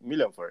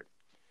 million for it.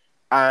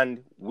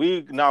 And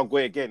we now go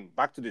again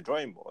back to the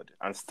drawing board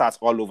and start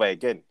all over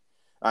again.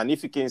 And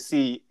if you can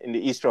see in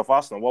the history of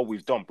Arsenal, what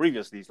we've done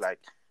previously is like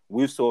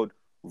we've sold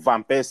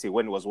Van Persie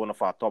when he was one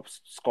of our top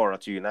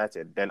scorers to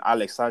United. Then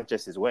Alex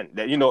Sanchez is when.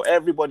 Then,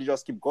 everybody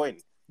just keep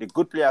going. The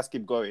good players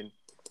keep going.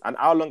 And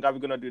how long are we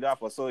going to do that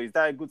for? So is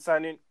that a good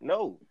signing?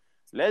 No.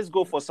 Let's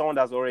go for someone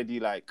that's already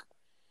like,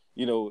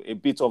 a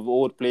bit of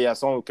old player,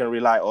 someone we can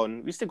rely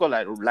on. We still got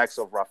like likes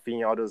of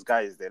Rafinha, all those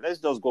guys there. Let's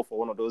just go for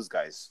one of those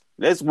guys.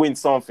 Let's win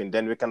something.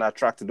 Then we can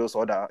attract those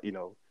other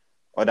players.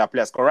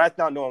 Because right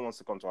now, no one wants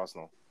to come to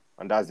Arsenal.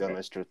 And that's the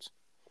honest truth.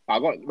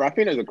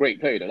 Rafinha is a great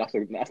player. That's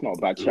not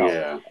a bad shout.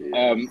 Yeah.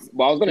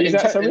 But I was going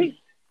to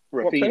sorry?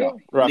 Rafinha.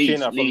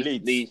 Rafinha from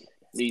Leeds. Leeds.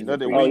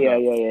 The Oh,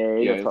 winger.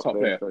 Yeah, top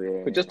player.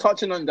 But just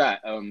touching on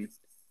that,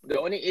 the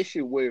only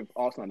issue with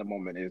Arsenal at the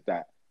moment is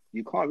that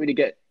you can't really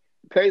get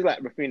players like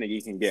Rafinha.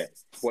 You can get,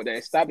 but the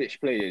established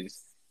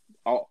players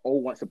all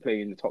want to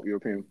play in the top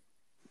European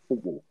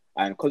football,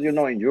 and because you're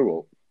not in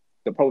Europe,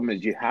 the problem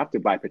is you have to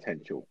buy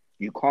potential.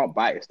 You can't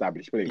buy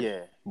established players.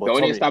 Yeah, the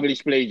only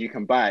established players you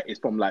can buy is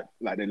from like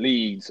the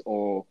Leeds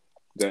or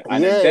the.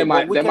 And yeah, they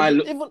might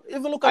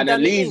even look at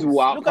Danny Ings.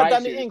 Look at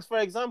Danny Ings, for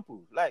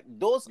example. Like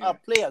those are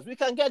players. We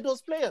can get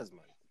those players,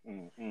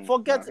 man.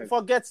 Forget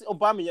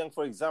Aubameyang,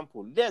 for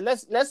example.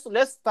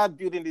 Let's start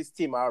building this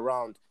team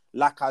around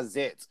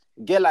Lacazette.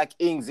 Get like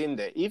Ings in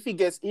there. If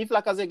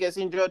Lacazette gets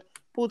injured,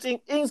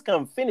 Ings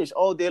can finish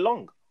all day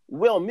long.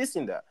 We're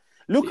missing that.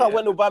 Look at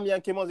when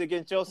Aubameyang came on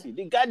against Chelsea.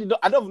 The guy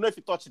I don't even know if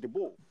he touched the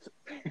ball.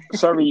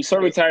 Sorry,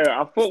 Tyler.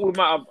 I thought we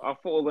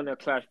were gonna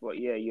clash, but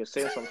yeah, you're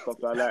saying some stuff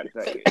that I like.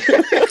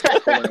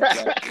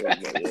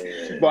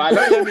 But I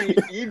don't know.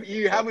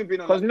 You haven't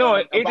been on. Because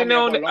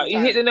he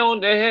hit the nail on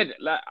the head.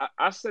 Like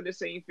I said the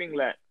same thing.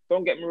 Like,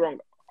 don't get me wrong.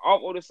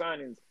 Of all the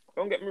signings,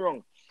 don't get me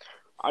wrong.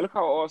 I look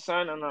at our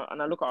sign and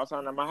I look at our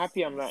sign. Am I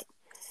happy? I'm like,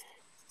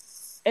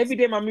 every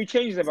day my mood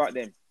changes about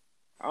them.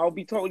 I'll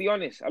be totally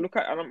honest. I look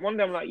at and one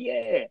day I'm like,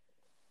 yeah.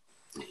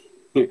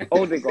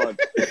 Odegaard.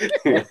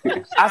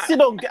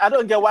 I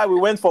don't get why we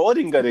went for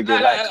Odegaard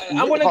again.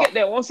 I want to get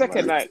there 1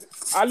 second. Like,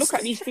 I look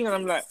at these things and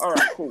I'm like, all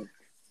right, cool.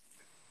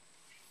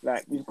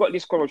 Like, we've got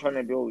this squad we're trying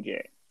to build.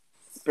 Yeah,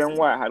 Ben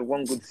White had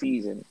one good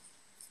season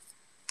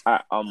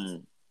at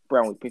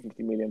Brown. We paid £50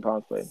 million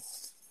for him.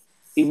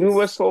 If we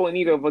were so in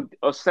need of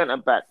a centre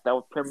back that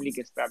was Premier League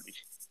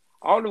established,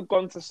 I would have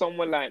gone to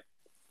someone like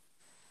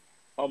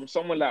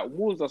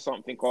Wolves or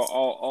something,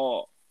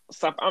 or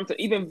Southampton.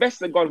 Even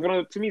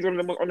Vestergaard, to me, is one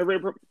of the most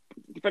underrated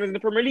defenders in the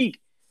Premier League.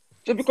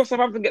 Just because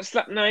Southampton gets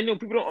slapped 9-0,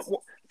 people don't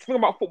think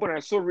about football. And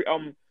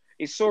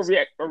it's so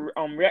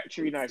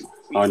reactionary nice.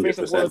 Based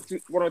on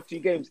one or two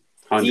games,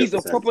 100%. He's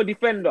a proper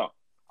defender.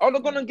 I would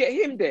have gone and get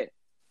him there,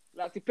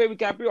 like to play with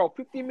Gabriel.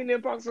 £15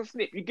 million a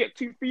snip. You get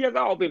 2-3 years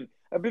out of him.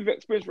 A bit of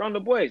experience around the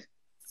boys.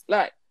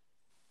 Like,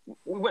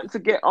 we went to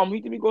get who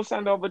did we go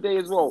sign the other day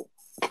as well?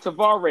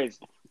 Tavares.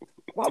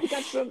 Why we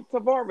got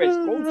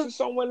Tavares? Go to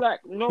somewhere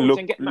like Norwich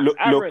and get Max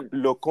Aaron.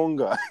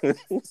 Lokonga.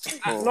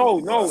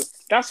 No.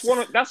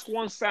 That's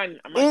one sign.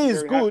 He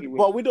is good,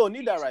 but we don't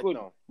need that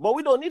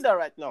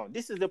right now.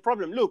 This is the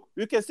problem. Look,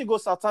 we can still go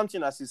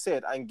Southampton, as you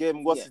said, and get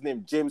his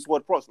name, James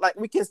Ward-Prowse. Like,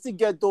 we can still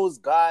get those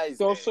guys.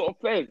 Those sort of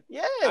players.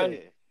 Yeah. And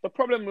the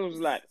problem was,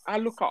 like, I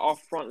look at our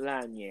front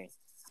line, and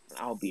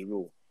I'll be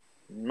real.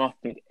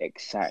 Nothing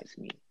excites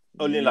me.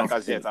 Only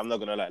Lacazette, I'm not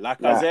gonna lie.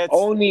 Lacazette,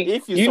 only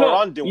if you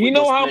surround him with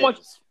know those how players. much,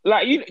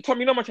 like, Tom,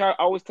 you know how much I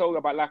always tell you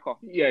about Lacazette.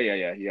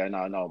 Yeah.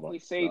 No. We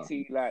say to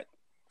you, like,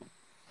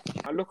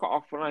 I look at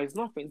our front line, there's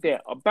nothing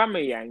there.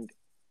 Aubameyang,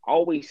 I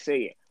always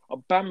say it.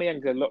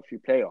 Aubameyang's a luxury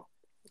player.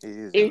 He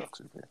is a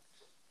luxury player.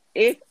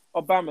 If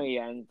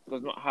Aubameyang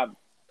does not have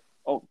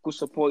good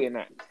support in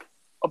that,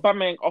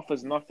 Aubameyang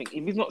offers nothing.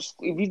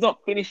 If he's not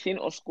finishing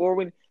or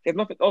scoring, there's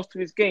nothing else to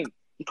his game.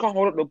 He can't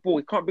hold up the ball.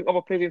 He can't bring other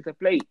players into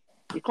play.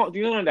 He can't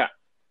do none of that.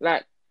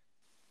 Like,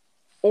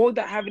 all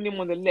that having him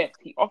on the left,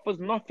 he offers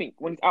nothing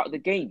when he's out of the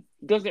game.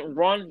 He doesn't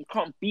run. He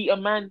can't beat a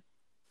man.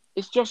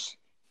 It's just,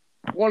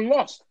 we're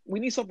lost. We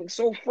need something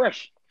so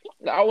fresh.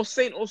 Like I was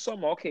saying all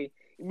summer, okay,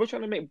 if we're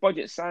trying to make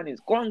budget signings,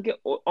 go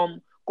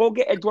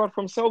get Edouard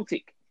from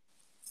Celtic.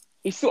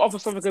 He still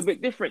offers something a bit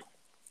different.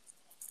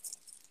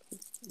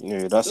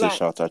 Yeah, that's a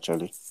shout,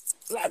 actually.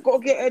 Like, go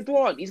get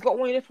Edouard. He's got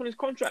 1 year left on his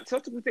contract.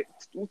 Celtic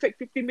will take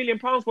 £50 million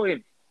for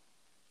him.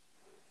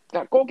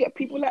 Like, go get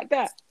people like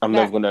that. I'm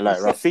not gonna lie,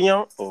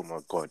 Rafinha. Oh my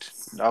god,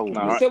 we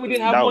said we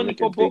didn't have money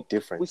for big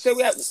difference. We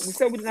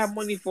said we didn't have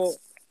money for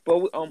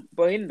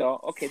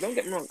Bohinder. Okay, don't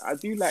get me wrong. I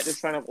do like the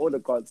sign of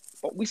Odegaard,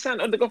 but we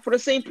signed Odegaard for the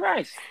same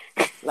price.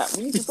 Like,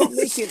 we need to start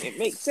making it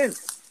make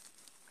sense.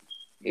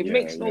 It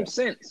makes no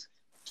sense.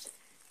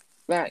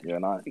 Like, you know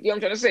what I'm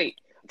trying to say?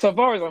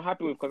 Tavares, I'm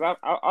happy with because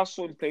I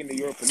saw him play in the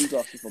Europa League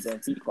last year for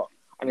Benfica,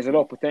 and there's a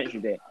lot of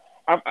potential there.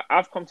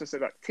 I've come to say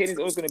that Tierney's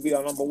always going to be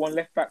our number one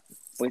left back,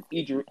 but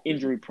he's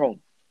injury prone.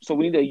 So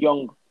we need a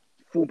young,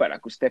 fullback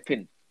that could step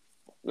in.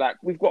 Like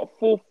we've got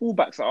 4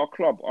 fullbacks at our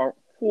club, or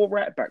 4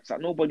 right backs that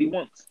nobody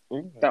wants.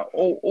 That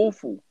all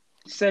awful.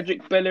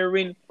 Cedric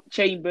Bellerin,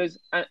 Chambers,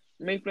 and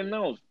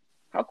Maitland-Niles.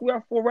 How can we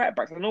have 4 right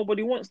backs and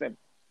nobody wants them?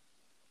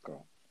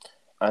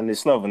 And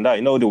it's not even that.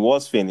 You know, the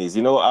worst thing is,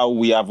 you know how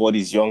we have all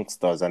these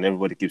youngsters and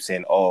everybody keeps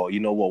saying, oh, you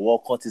know what,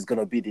 Walcott is going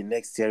to be the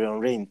next Thierry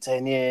Henry in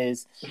 10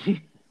 years.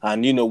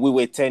 And, you know, we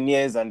wait 10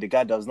 years and the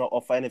guy does not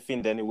offer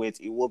anything. Then he waits,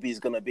 Iwobi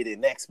is going to be the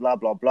next, blah,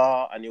 blah,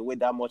 blah. And you wait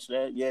that much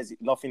years,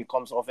 nothing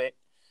comes of it.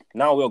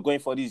 Now we're going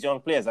for these young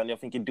players and you're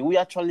thinking, do we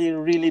actually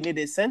really need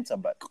a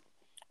centre-back?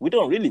 We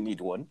don't really need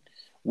one.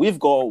 We've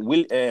got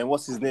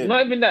what's his name?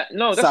 Not even that.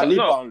 No, that's Saliba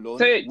not. on loan.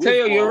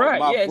 Teo, you're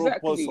right. Mavropanos Yeah,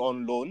 exactly.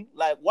 on loan.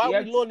 Like, why are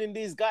Yeah. we loaning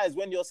these guys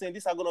when you're saying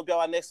these are going to be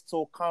our next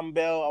Sol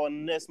Campbell, our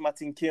next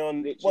Martin Keown?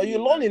 Literally, Well, you're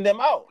loaning them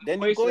out. Then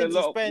you're Wasting going a to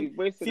lot of- spend we've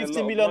wasted a 50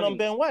 lot of million on money.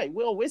 Ben White.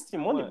 We're wasting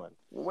money, man.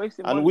 We're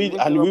wasting And money. we We're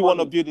wasting our want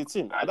to money. build a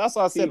team. And that's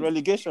why I said Team.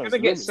 relegation. He's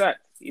gonna get sacked.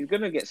 He's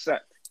gonna get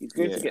sacked. He's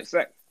going to Yeah. get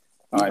sacked.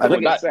 All right, He's gonna but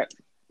get that, sacked.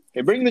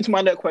 it brings me to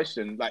my next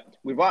question. Like,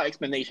 without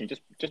explanation,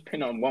 just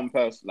pin on one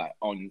person. Like,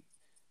 on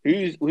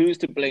who's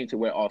to blame to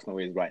where Arsenal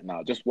is right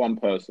now. Just one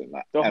person.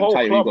 Like, The and whole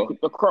Tyre, club, you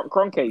got the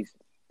Kroenkes.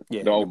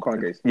 Yeah, the old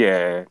Kroenkes.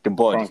 Yeah, the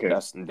board. Kroenke.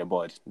 That's the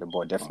board. The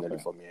board, definitely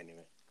Okay. for me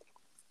anyway.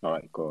 All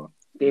right, cool.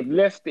 They've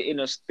left it in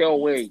a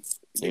stale way.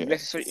 They've Yeah.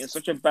 left it in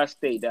such a bad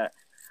state that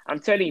I'm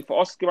telling you, for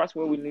us to get back to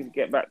where we need to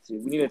get back to,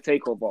 we need a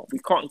takeover. We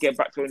can't get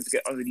back to where we need to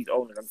get under these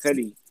owners. I'm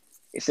telling you,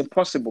 it's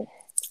impossible.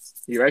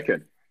 You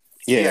reckon?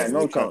 Yeah,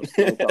 no we can't.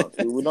 chance. No chance.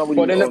 We're not really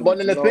But then, on- but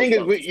then the no thing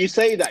chance. is, you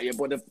say that, yeah,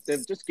 but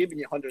they've just given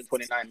you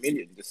 129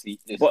 million to see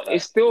this. But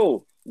it's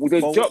still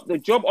But- the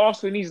job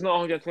Arsenal needs is not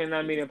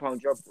 £129 million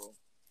job, bro.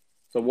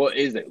 so what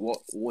is it?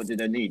 What do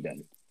they need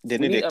then? They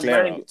We need need a a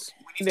clear man-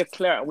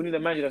 out. We need a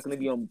manager that's going to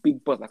be on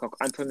big buzz, like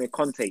Antonio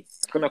Conte.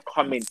 It's going to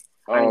come in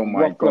Oh and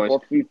my rock up gosh. all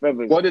 3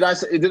 feathers. What did I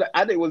say?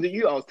 Was it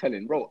you I was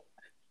telling, bro?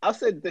 I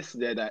said this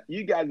there that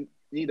you guys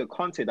need a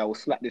Conte that will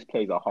slap this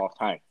players at half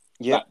time.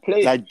 Yeah,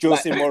 Like, like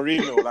Jose like-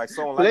 Mourinho, like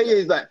someone like that.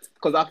 Players that,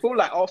 because I feel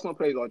like Arsenal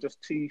players are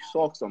just too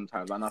soft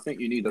sometimes, and I think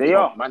you need a They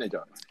tough are.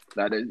 manager.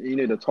 Like you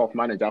need a tough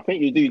manager. I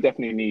think you do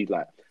definitely need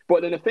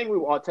but then the thing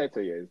with Arteta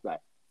is like,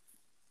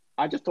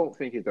 I just don't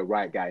think he's the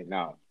right guy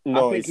now.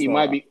 No, I think it's he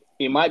not.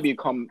 might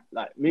become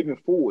like moving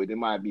forward. He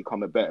might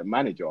become a better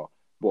manager,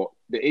 but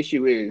the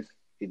issue is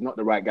he's not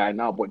the right guy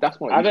now. But that's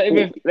not.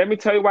 Let me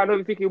tell you why I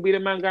don't think he'll be the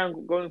man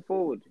going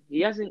forward.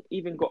 He hasn't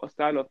even got a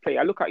style of play.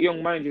 I look at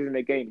young managers in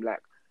the game like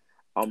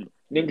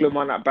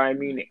Ninglerman at Bayern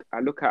Munich.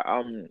 I look at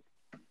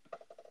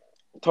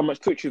Thomas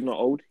Tuchel's not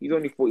old. He's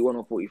only 41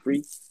 or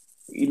 43.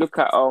 You look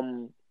at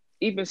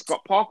even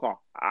Scott Parker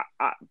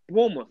at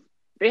Bournemouth.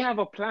 They have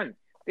a plan.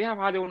 They have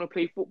how they want to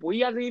play football. He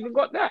hasn't even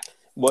got that.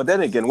 But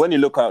then again, when you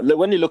look at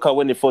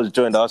when he first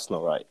joined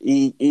Arsenal, right?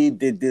 He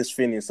did this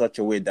thing in such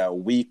a way that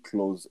we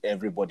close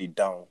everybody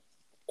down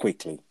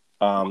quickly.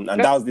 And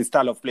that was the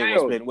style of play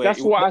was playing.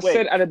 That's what I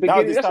said at the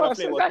beginning. That That's was the what I style of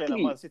play said. was playing at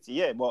Exactly. Man City.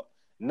 Yeah, but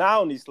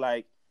now it's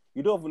like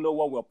you don't even know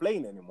what we're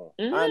playing anymore.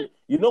 Mhm. And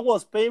you know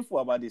what's painful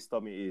about this,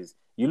 Tommy, is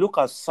you look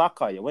at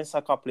Saka. Yeah, when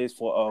Saka plays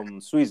for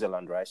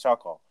Switzerland, right?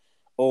 Saka.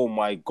 Oh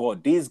my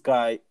God, this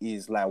guy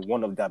is like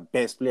one of the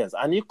best players,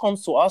 and he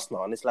comes to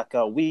Arsenal, and it's like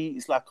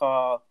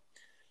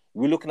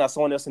we're looking at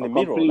someone else in the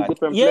mirror. complete Like,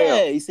 different yeah,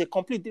 player. it's a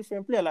complete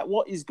different player. Like,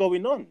 what is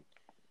going on?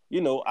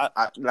 You know,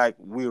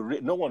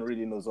 no one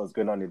really knows what's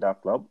going on in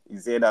that club.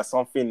 Is there that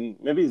something?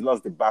 Maybe he's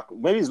lost the back.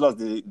 Maybe he's lost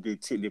the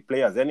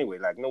players anyway.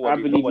 Like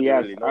nobody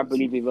really knows. I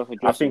believe he's off a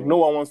I think no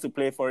one wants to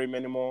play for him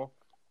anymore.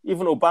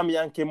 Even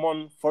Aubameyang came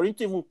on. For him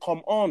to even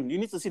come on, you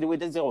need to see the way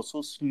they were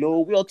so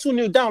slow. We are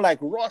 2-0 down, like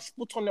rush,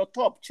 put on your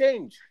top,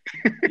 change.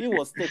 He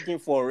was taking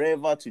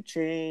forever to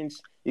change.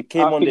 He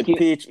came on the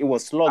pitch. It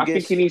was I sluggish.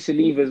 think he needs to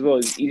leave as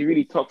well. He's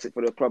really toxic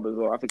for the club as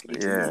well. I think he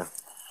needs to leave.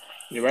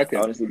 You reckon?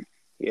 Honestly,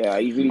 yeah,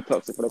 he's really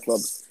toxic for the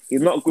club.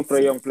 He's not good for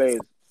the young players.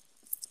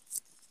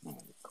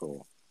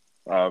 Cool.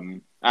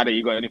 Ade,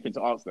 you got anything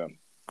to ask them?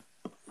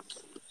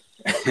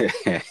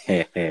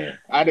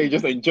 Ade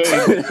just enjoying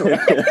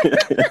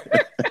it.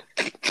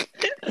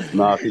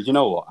 No, because you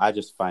know what? I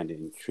just find it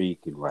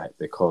intriguing, right?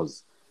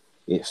 Because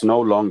it's no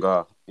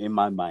longer, in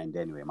my mind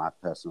anyway, my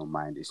personal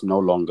mind, it's no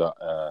longer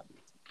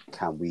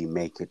can we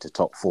make it to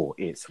top 4?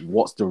 It's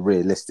what's the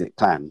realistic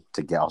plan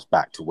to get us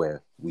back to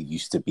where we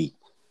used to be.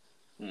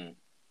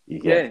 You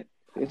get it?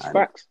 Yeah, it's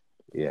facts.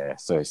 Yeah,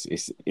 so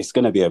it's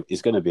gonna be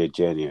a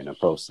journey and a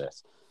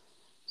process,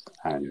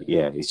 and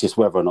yeah, it's just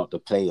whether or not the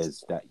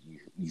players that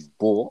you've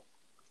bought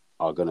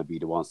are gonna be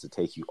the ones to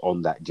take you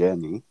on that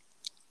journey,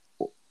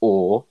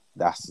 or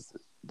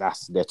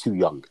they're too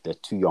young. They're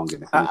too young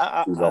in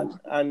too long.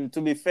 And to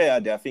be fair,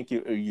 I think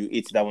you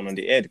hit that one on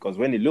the head, because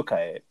when you look at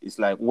it, it's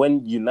like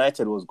when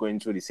United was going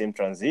through the same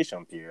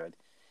transition period,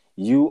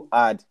 you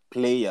had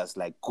players,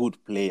 like good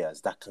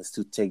players, that can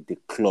still take the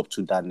club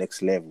to that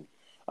next level.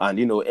 And,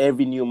 you know,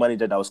 every new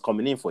manager that was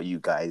coming in for you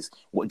guys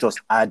was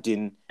just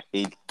adding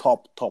a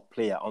top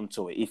player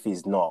onto it, if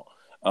he's not.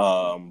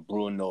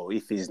 Bruno,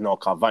 if he's not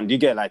Cavani, you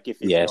get like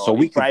if it's Yeah, not so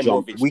we could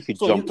jump. Ibrahimovic. We could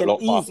so jump you a can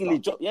lot easily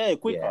faster.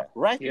 jump, quicker. Yeah.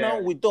 Right Yeah.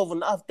 now, we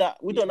don't have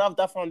that. We don't have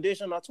that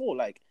foundation at all.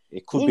 Like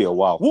It could be a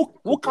while.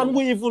 Who can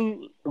we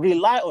even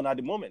rely on at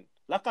the moment?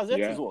 Lacazette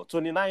Yeah. is what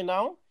 29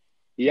 now.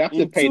 You have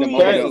to In pay 2 them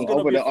years, over it's the, gonna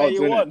over be the odds,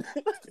 innit? 31.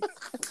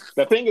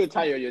 The thing is,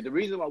 Tayo, the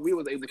reason why we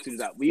was able to do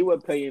that, we were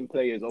paying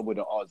players over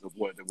the odds of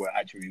what they were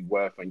actually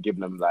worth and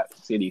giving them like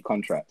silly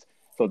contracts.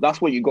 So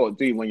that's what you got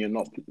to do when you're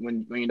not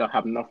when you don't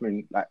have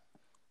nothing like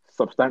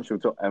substantial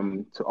to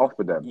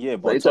offer them. Yeah, So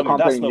but it's a Tommy,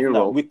 that's company not euro.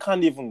 that. We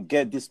can't even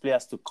get these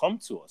players to come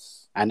to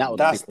us. And that was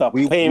That's because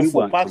the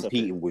painful weren't part of it.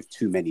 competing with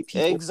too many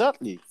people.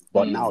 Exactly.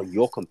 But now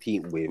you're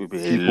competing with With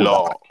a people that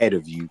lot. are ahead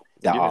of you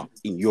that Yeah. are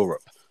in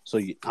Europe. So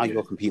now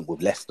you're competing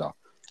with Leicester.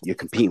 You're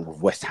competing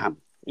with West Ham.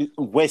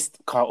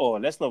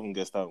 Let's not even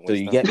get started. on So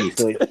West you Ham. get me?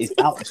 So it's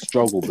out of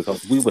struggle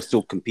because we were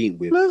still competing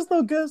with Let's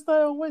not get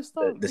started on West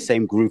Ham. the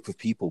same group of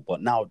people.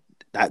 But now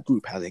that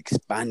group has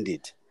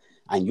expanded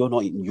and you're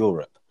not in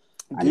Europe.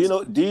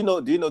 And Do you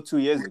know 2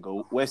 years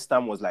ago, West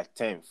Ham was like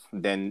 10th,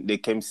 then they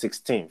came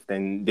 16th,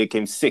 then they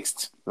came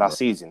 6th last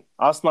season.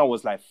 Arsenal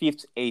was like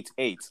 5th,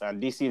 8th,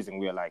 and this season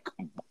we're like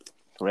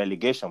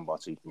relegation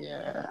battle.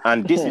 Yeah.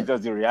 And this is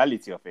just the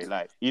reality of it.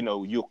 Like,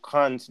 you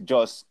can't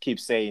just keep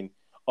saying,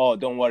 oh,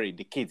 don't worry,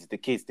 the kids.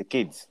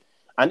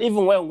 And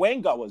even when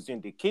Wenger was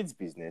doing the kids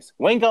business,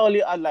 Wenger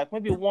only had like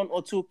maybe 1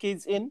 or 2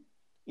 kids in.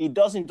 He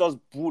doesn't just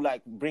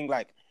bring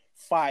like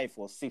 5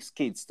 or 6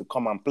 kids to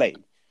come and play.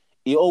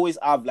 He always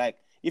have like,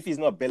 if he's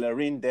not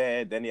Bellerin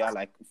there, then he have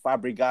like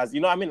Fabregas.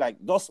 You know what I mean? Like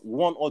just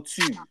 1 or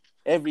 2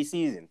 every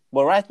season.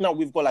 But right now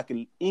we've got like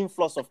an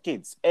influx of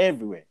kids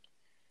everywhere.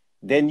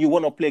 Then you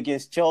want to play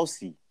against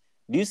Chelsea.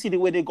 Do you see the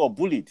way they got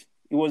bullied?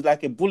 It was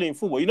like a bullying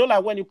football. You know,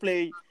 like when you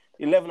play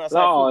 11 aside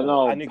football.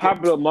 No, and you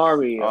Pablo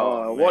Mari.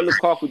 Oh, what man.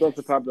 Lukaku done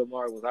to Pablo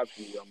Mari was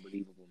absolutely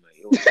unbelievable, mate.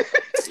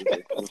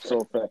 It was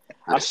so fair.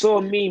 I saw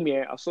a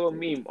meme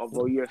of a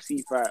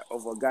UFC fight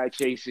of a guy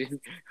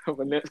chasing, of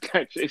a next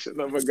guy chasing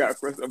another guy,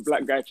 a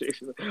black guy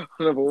chasing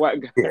another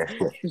white guy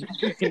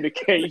in the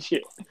cage.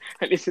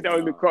 And they said that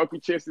was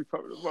Lukaku chasing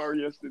Pablo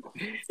Mari yesterday.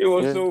 It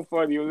was so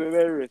funny. It was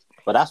hilarious.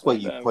 But that's where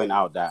you point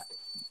out that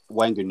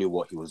Wenger knew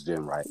what he was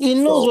doing, right? He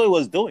knows what he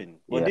was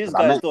doing. But these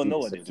guys don't know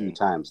what they're they're doing. doing.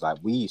 Times, like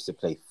we used to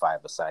play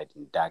 5-a-side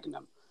in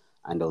Dagenham,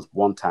 and there was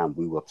one time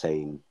we were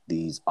playing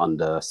these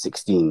under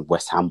 16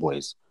 West Ham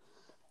boys.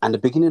 And the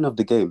beginning of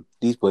the game,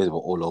 these boys were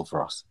all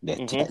over us.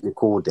 Their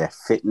technical, their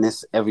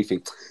fitness,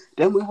 everything.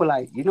 Then we were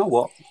like, you know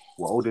what?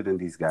 We're older than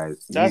these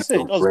guys. That's it.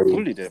 Let's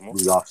bully them.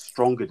 We are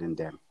stronger than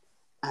them.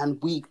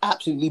 And we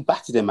absolutely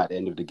battered them at the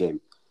end of the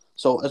game.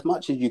 So as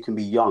much as you can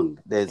be young,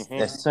 there's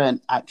certain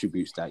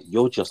attributes that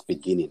you're just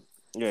beginning.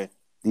 Yeah.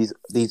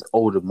 These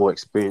older, more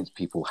experienced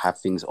people have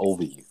things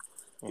over you.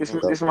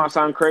 This might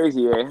sound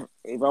crazy, yeah.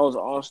 If I was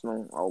at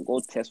Arsenal, I'll go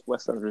test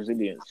West Ham's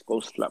resilience. Go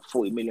slap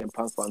 £40 million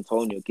for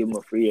Antonio, give him a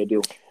 3-year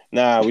deal.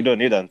 Nah, we don't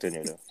need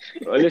Antonio though.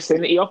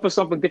 Listen, he offers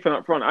something different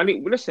up front.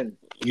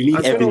 You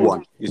need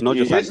everyone. It's not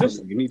just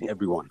Antonio. You need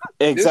everyone.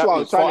 Exactly. This is what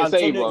I'm trying to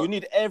say, Antonio, bro. you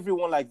need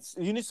everyone. Like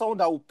you need someone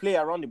that will play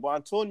around it. But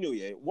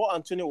Antonio, what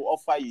Antonio will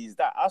offer you is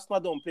that Arsenal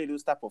don't play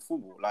those type of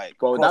football. Like,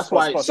 Bro, that's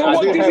why. So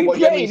what do we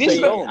play? This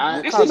is the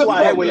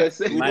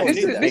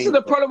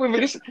problem with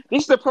this.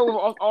 This is the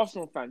problem with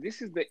Arsenal fans.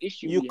 This is the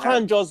issue. You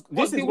can't just.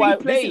 This is why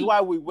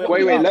we wait.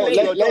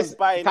 Let's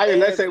Tyler,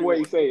 let's say what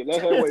he say.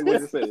 Let's hear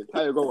what he say.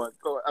 Tyler, go on.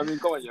 Go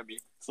on, Yami.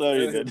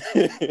 Sorry, dude.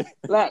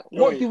 Like,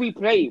 what do we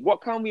play?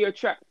 What can we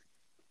attract?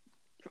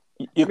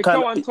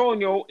 Mikel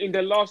Antonio in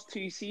the last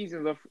 2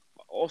 seasons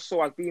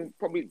also has been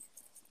probably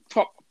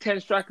top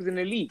 10 strikers in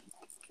the league.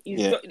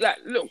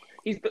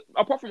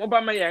 Apart from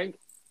Aubameyang,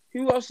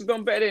 who else has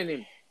done better than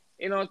him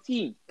in our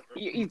team?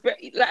 He's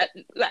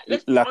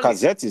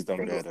Lacazette is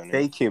done better than him.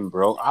 Take him,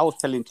 bro. I was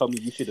telling Tommy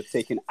you should have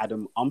taken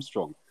Adam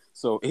Armstrong.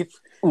 So I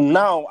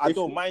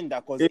don't mind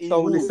that because he's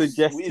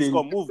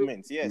got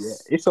movement. Yes, yeah.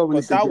 If someone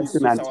is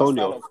suggesting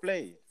Antonio,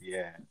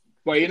 yeah.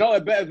 But you know, a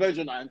better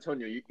version of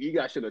Antonio, you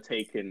guys should have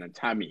taken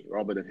Tammy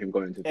rather than him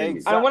going to things.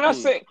 Exactly.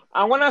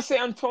 And when I say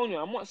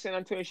Antonio, I'm not saying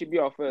Antonio should be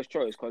our first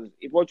choice because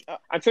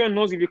Antonio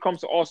knows if he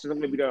comes to Arsenal,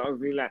 he's not going to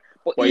be there.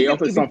 But he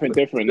offers something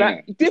different,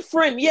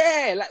 different,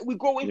 yeah. Like we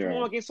go in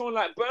from against someone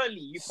like Burnley,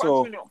 you put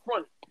Antonio up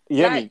front.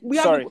 Let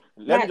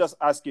me just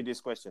ask you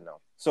this question now.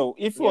 So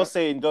if you're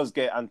saying just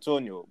get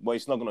Antonio, but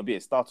it's not going to be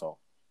a starter,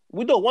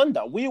 we don't want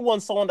that. We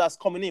want someone that's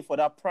coming in for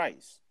that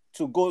price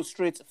to go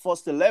straight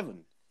first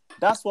 11.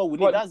 That's what we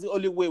need. That's the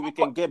only way we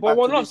can get back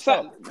to this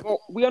club.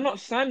 We are not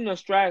signing a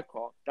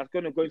striker that's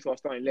going to go into our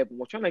starting 11.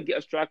 We're trying to get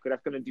a striker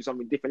that's going to do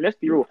something different. Let's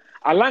be real.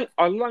 As long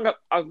as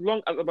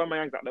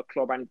Aubameyang's at the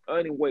club and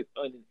earning what he's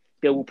earning,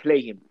 they will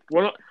play him.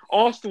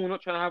 Arsenal. We're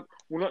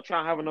not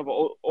trying to have another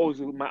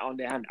Ozil mat on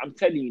their hand. I'm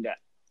telling you that.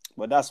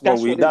 But that's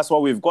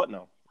what we've got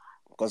now.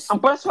 But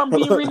that's why I'm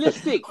being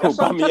realistic. That's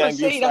what I'm trying to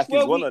say. That's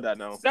where one of that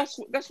now. That's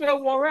where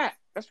we're at.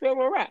 That's where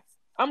we're at.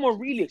 I'm a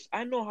realist.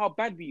 I know how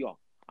bad we are.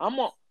 I'm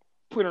not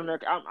putting on.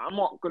 I'm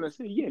not gonna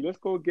say let's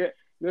go get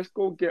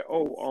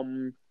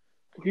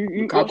What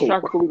Lukaku.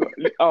 striker we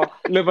got?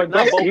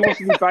 Lewandowski. He wants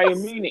to be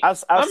Bayern Munich.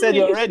 I've How said many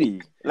it is-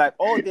 already. Like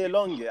all day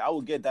long, yeah, I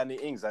will get Danny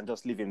Ings and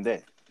just leave him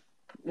there.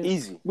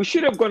 Easy. We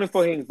should have gone in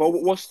for him, but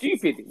we're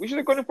stupid. We should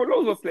have gone in for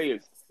loads of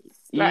players.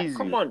 Like, Easy.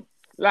 come on.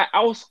 Like,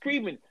 I was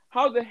screaming,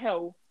 how the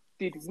hell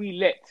did we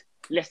let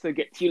Leicester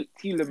get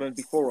Tielemans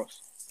before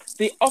us?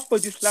 They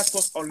offered this lad to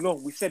us on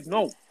loan. We said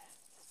no.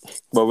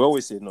 But we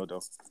always say no,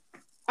 though.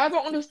 I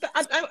don't understand.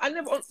 I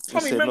never.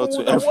 Tommy, said remember no when to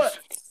we was at work?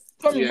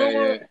 Tommy, Yeah,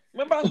 remember, yeah.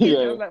 remember I was thinking,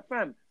 Yeah. I was like,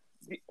 fam,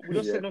 we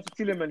just Yeah. said no to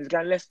Tielemans. He's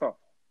going Leicester.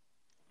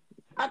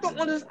 I don't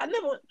understand. I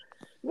never.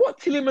 What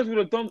Tielemans would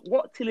have done?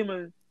 What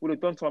Tielemans would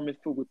have done to our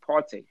midfield with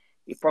Partey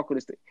if Partey could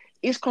have stayed?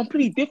 It's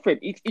completely different.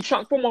 It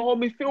transformed our whole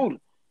midfield.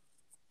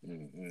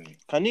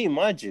 Can you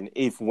imagine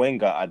if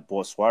Wenger had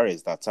bought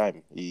Suarez that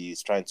time?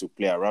 He's trying to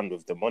play around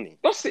with the money.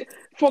 That's it.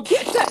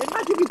 Forget that.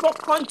 Imagine we got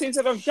Conte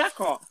instead of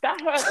Xhaka.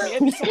 That hurts me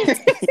every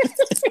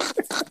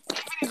time.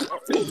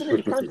 Even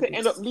if Conte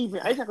end up leaving,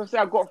 at least I can say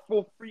I got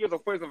 3 years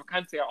of praise of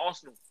Conte at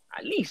Arsenal.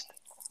 At least.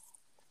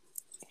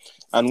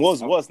 And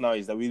what's worse now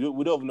is that we don't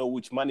even know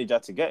which manager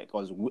to get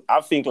because I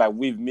think like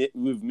we've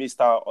missed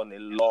out on a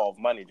lot of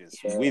managers.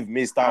 Yeah. We've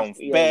missed out on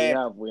Yeah,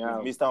 Pep. we have.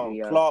 We've missed out on We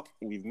have. Klopp.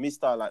 We've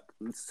missed out like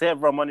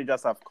several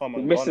managers have come We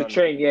and missed gone. the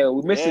train, yeah.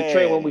 We missed the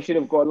train when we should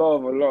have got a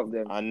lot of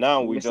them. And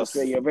now we missed the just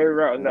train. You're very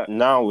right on that.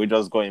 now we're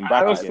just going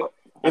back And again. also-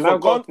 If and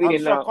I've got a I'm feeling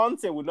sure now.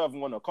 Conte would not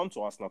even want to come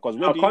to us now because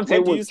No, Conte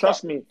would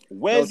trust me.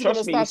 Where's he going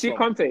to trust me. You start see, from?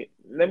 Conte.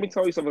 Let me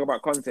tell you something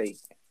about Conte.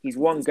 He's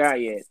one guy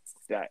here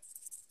that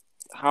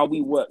how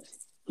he works.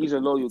 He's a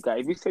loyal guy.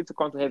 If you say to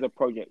Conte, here's a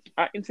project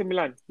at Inter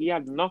Milan, he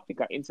had nothing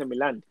at Inter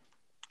Milan.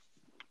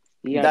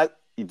 He had,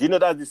 Do you know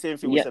that's the same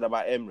thing we Yeah. said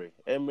about Emery?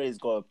 Emery's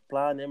got a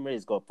plan.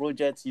 Emery's got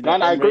projects. You No,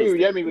 know, I agree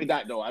Emery's- with Yemi with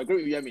that though. I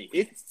agree with Yemi.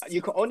 If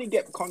you can only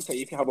get Conte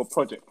if you have a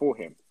project for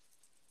him.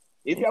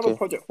 If you have Okay. a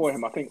project for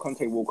him, I think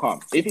Conte will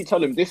come. If you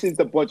tell him this is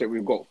the budget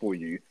we've got for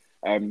you,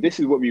 this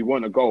is what we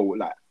want to go,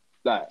 like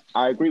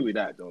I agree with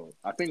that though.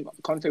 I think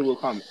Conte will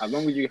come as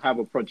long as you have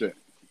a project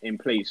in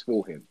place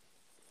for him.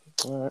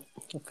 All right.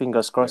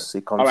 Fingers crossed.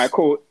 He comes. All right,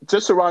 cool.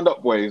 Just to round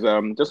up, boys.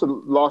 Just a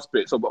last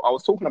bit. So, I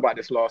was talking about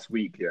this last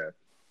week, yeah,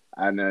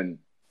 and then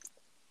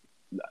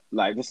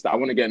like this, I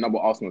want to get another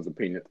Arsenal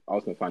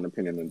fan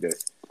opinion on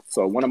this.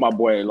 So, one of my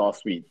boy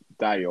last week,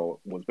 Dayo,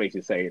 was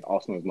basically saying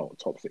Arsenal's not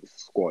top 6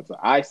 squad. So,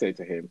 I said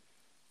to him,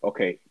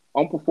 okay,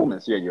 on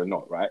performance, yeah, you're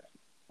not right.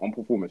 On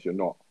performance, you're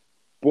not.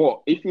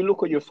 But if you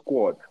look at your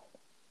squad,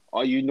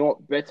 are you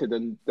not better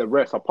than the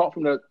rest? Apart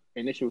from the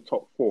initial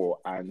top 4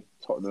 and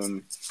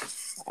Tottenham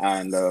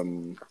and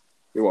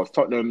it was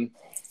Tottenham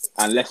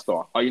and Leicester,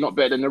 are you not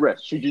better than the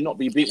rest? Should you not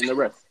be beating the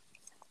rest?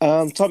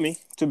 Tommy,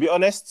 to be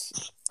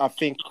honest, I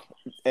think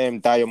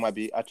Dio might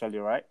be actually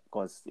right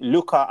because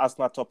look at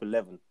Arsenal top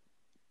 11.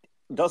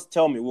 Just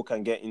tell me who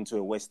can get into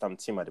a West Ham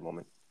team at the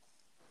moment.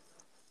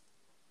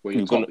 Well,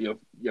 You're gonna-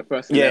 your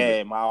first 11.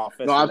 Yeah, my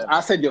first No, 11.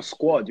 I said your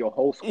squad, your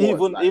whole squad.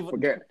 Even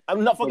Forget.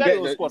 I'm not forget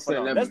forgetting the the- squad for the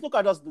now. 11. Let's look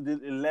at just the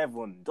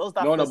 11. Just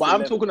that No, first but I'm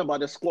 11. talking about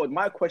the squad.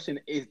 My question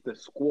is the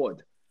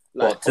squad.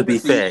 But to be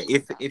obviously- fair,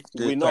 if the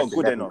We're not first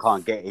good 11 enough.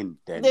 can't get in,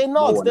 then They're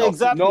not. no one They're else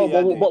exactly. No,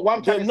 are they? but what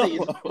I'm trying to They're say is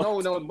not.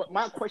 no. But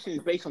my question is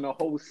based on the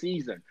whole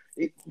season.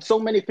 So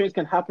many things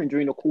can happen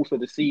during the course of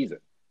the season.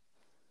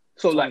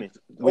 So Tommy, like,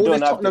 we all don't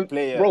this have the Tottenham-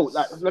 players. Bro,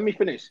 like, let me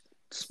finish.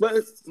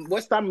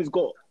 West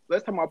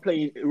Ham are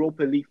playing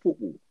Europa League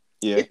football.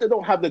 Yeah. If they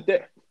don't have the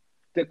depth,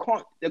 they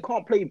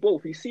can't play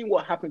both. You've seen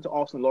what happened to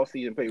Arsenal last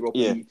season play Europa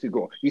Yeah. League to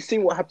go. You've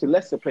seen what happened to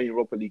Leicester playing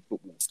Europa League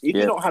football. If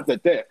Yeah. you don't have the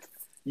depth,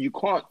 you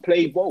can't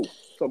play both.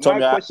 So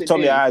Tommy, my question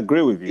Tommy, is, I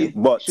agree with you,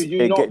 but should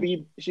you again,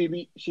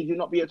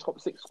 not be a top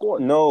 6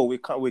 squad? No, we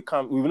can't. We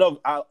can't. We will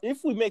not.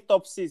 If we make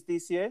top 6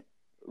 this year,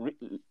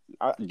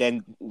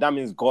 then that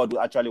means God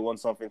will actually want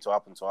something to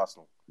happen to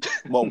Arsenal.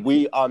 But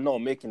we are not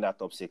making that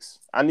top 6,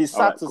 and it's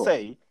sad Alright, to cool.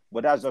 say,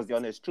 but that's just the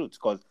honest truth.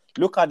 Because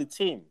look at the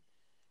team,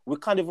 we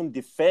can't even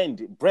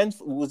defend.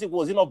 Brentford was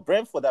it not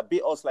Brentford that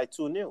beat us like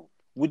 2-0?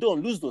 We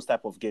don't lose those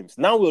type of games.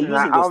 Now we're Nah,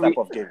 losing those I'll type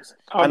be- of games.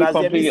 I'll And be as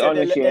Yemi completely said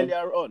honest here.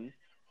 earlier on,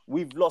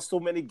 we've lost so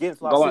many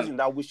games last Go on. season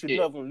that we should Yeah.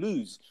 not even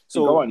lose. Go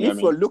So on, if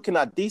Yemi. we're looking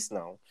at this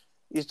now,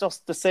 it's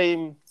just the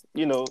same.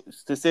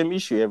 It's the same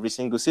issue every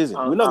single season.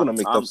 We're not going to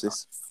make top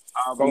 6.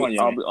 Go on,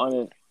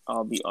 Yemi.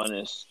 I'll be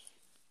honest.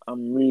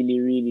 I'm really,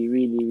 really,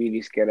 really,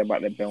 really scared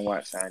about the Ben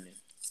White signing.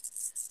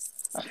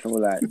 I feel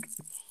like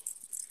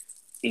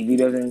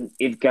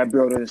if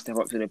Gabriel doesn't step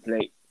up to the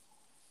plate,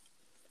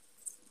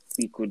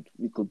 we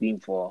could be in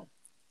for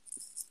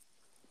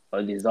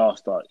a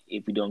disaster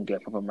if we don't get a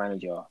proper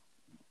manager.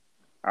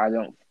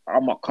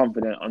 I'm not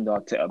confident under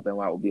Arteta Ben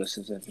White will be a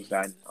successful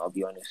signing. I'll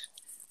be honest.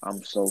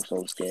 I'm so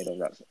scared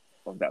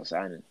of that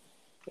signing,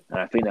 and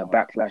I think the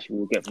backlash we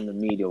will get from the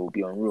media will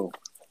be unreal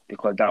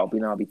because that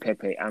will be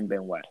Pepe and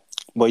Ben White.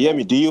 But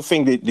Yemi, do you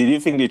think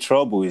the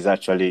trouble is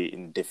actually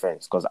in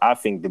defense? Because I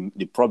think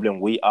the problem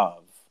we have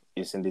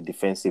is in the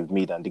defensive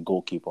mid and the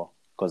goalkeeper.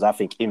 Because I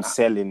think him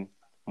selling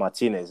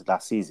Martinez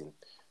last season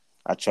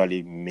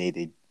actually made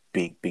a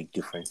big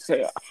difference.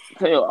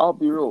 Tell you, I'll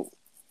be real.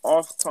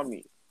 Ask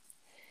Tommy.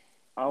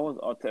 I was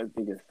Arteta's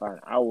biggest fan.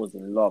 I was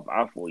in love.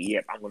 I thought,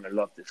 yep, I'm gonna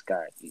love this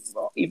guy. If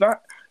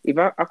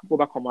I could go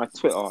back on my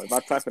Twitter, if I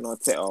type in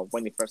Arteta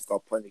when he first got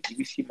appointed, if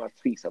you see my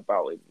tweets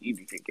about him, you'd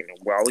be thinking,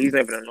 well, he's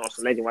never an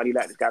Arsenal legend. Why do you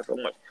like this guy so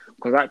much?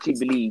 Because I actually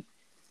believe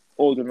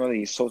all the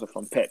knowledge is sort of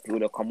from Pep, he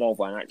would have come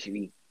over and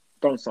actually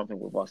done something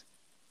with us.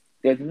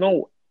 There's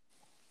no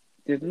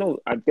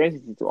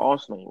identity to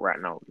Arsenal right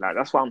now. Like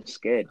that's why I'm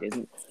scared.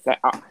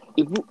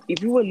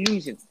 If we were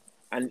losing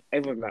and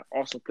everyone like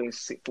Arsenal playing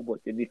sick football,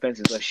 the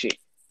defenses are shit.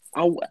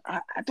 I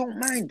don't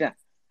mind that.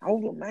 I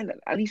wouldn't mind that.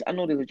 At least I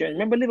know there's a journey.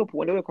 Remember Liverpool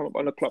when they were coming up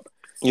on the club?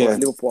 Yeah. Like,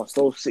 Liverpool are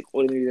so sick.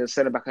 All they needed a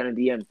centre back and a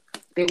DM.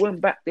 They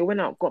went back. They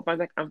went out. Got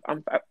back. What's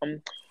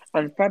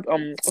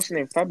his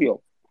name?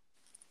 Fabio.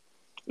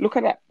 Look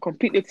at that.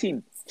 Complete the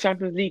team.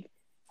 Champions League,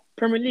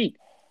 Premier League,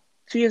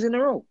 2 years in a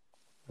row.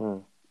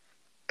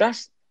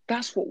 That's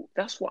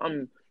what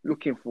I'm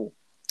looking for.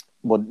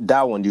 But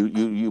that one,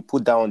 you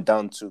put that one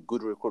down to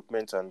good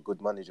recruitment and good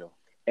manager.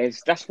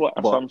 That's what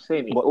I'm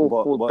saying.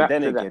 But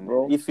then again,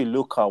 if you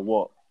look at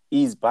what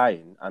he's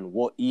buying and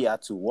what he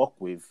had to work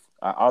with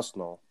at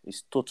Arsenal,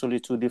 it's totally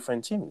two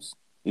different teams.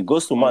 He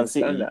goes to Man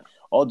City,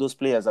 all those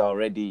players are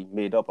already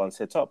made up and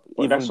set up.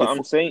 Well, that's what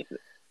I'm saying.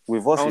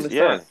 With us, But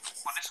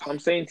that's what I'm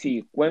saying to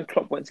you. When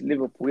Klopp went to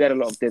Liverpool, we had a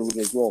lot of deadwood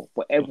as well.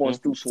 But everyone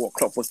still saw what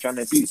Klopp was trying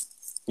to do.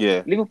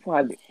 Yeah. Liverpool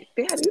who did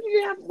they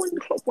have when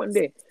Klopp went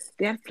there?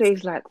 They had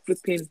players like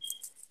flipping.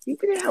 Who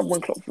did they have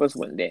when Klopp first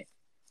went there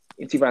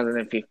in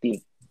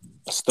 2015?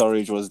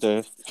 Sturridge was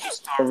there.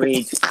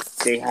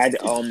 They had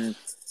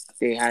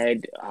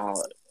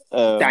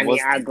Danny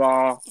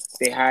Agar.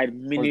 They had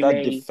Minile.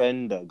 That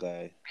defender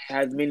guy. They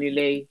had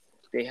Minile.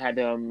 They had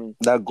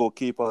that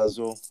goalkeeper as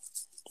well.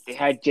 They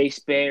had Jay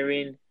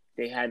Spearing.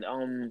 They had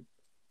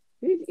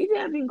he didn't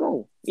have in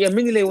goal. Yeah,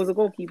 Minile was a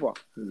goalkeeper.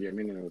 Yeah,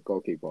 Minile was a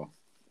goalkeeper.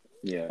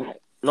 Yeah.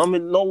 No,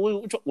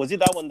 was it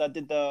that one that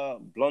did the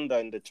blunder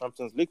in the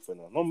Champions League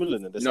final? No,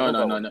 Milner. No,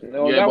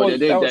 yeah, that was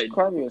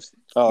Karius.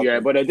 Oh, yeah,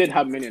 but they did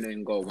have Milner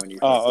in goal when he.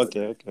 Oh,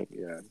 okay.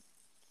 Yeah.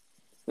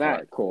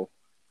 Like, cool.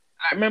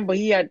 I remember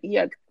he had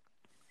an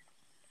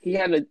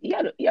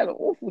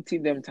awful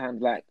team them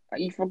times. Like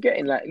you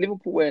forgetting, like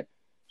Liverpool were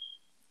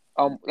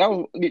that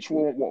was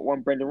literally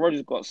when Brendan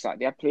Rodgers got sacked.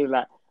 They had players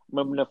like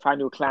remember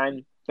Nathaniel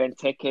Klein,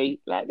 Benteke,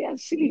 like they had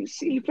silly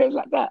players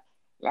like that.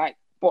 Like,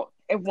 but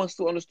everyone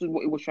still understood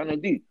what he was trying to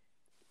do.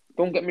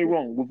 Don't get me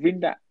wrong.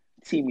 Within that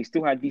team, we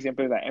still had decent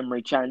players like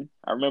Emre Can.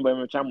 I remember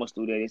Emre Can was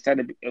still there. They had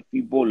a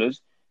few ballers.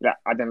 Like,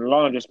 and then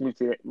Lana just moved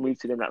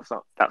to them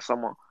that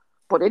summer.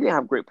 But they didn't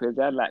have great players.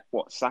 They had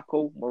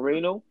Sacco,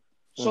 Moreno.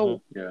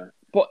 So,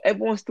 but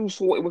everyone still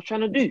saw what he was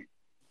trying to do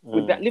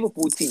with that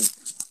Liverpool team.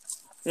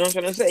 You know what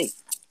I'm trying to say?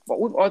 But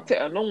with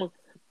Arteta, no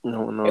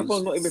one knows.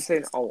 Everyone's not even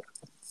saying,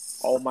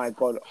 oh my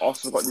God,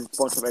 Arsenal got this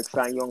bunch of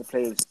exciting young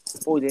players.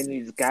 All they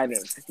need is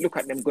guidance. Look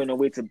at them going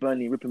away to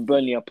Burnley, ripping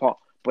Burnley apart,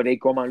 but they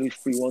go and lose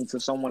 3-1 to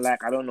someone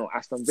like, I don't know,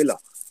 Aston Villa,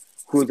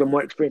 who is a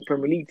more experienced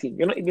Premier League team.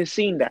 You're not even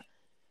seeing that.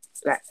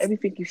 Like,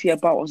 everything you see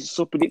about us is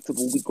so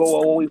predictable. We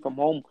go away from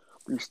home.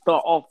 We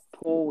start off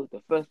poor the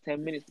first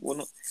 10 minutes. We're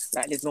not,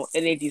 like, there's no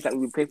energy. It's like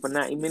we play for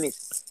 90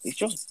 minutes. It's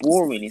just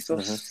boring. It's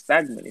just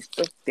stagnant. It's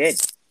just dead.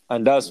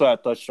 And that's why I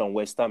touched on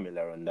West Ham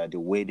earlier on, that the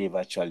way they've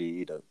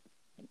actually,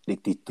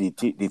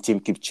 the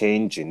team keep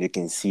changing. You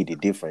can see the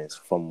difference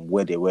from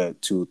where they were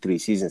 2-3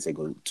 seasons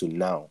ago to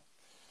now.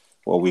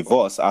 Well, with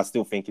us, I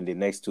still think in the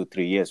next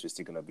 2-3 years, we're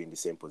still going to be in the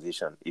same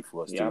position if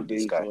we're still with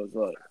this guy.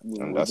 So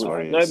and that's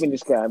what it is. Not even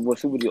this guy, we're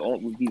still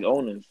with these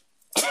owners.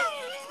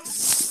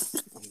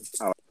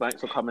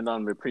 Thanks for coming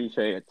on. We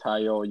appreciate it,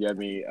 Tayo,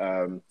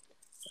 Yemi.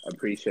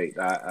 Appreciate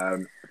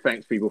that.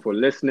 Thanks, people, for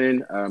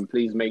listening.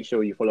 Please make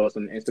sure you follow us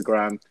on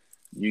Instagram,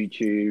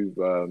 YouTube,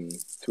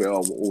 Twitter,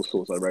 all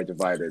sorts of Red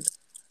Divided.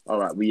 All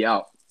right, we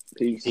out.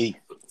 Peace. Peace.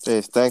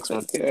 Thanks,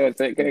 man. Yeah,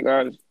 take care,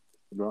 guys.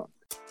 Right.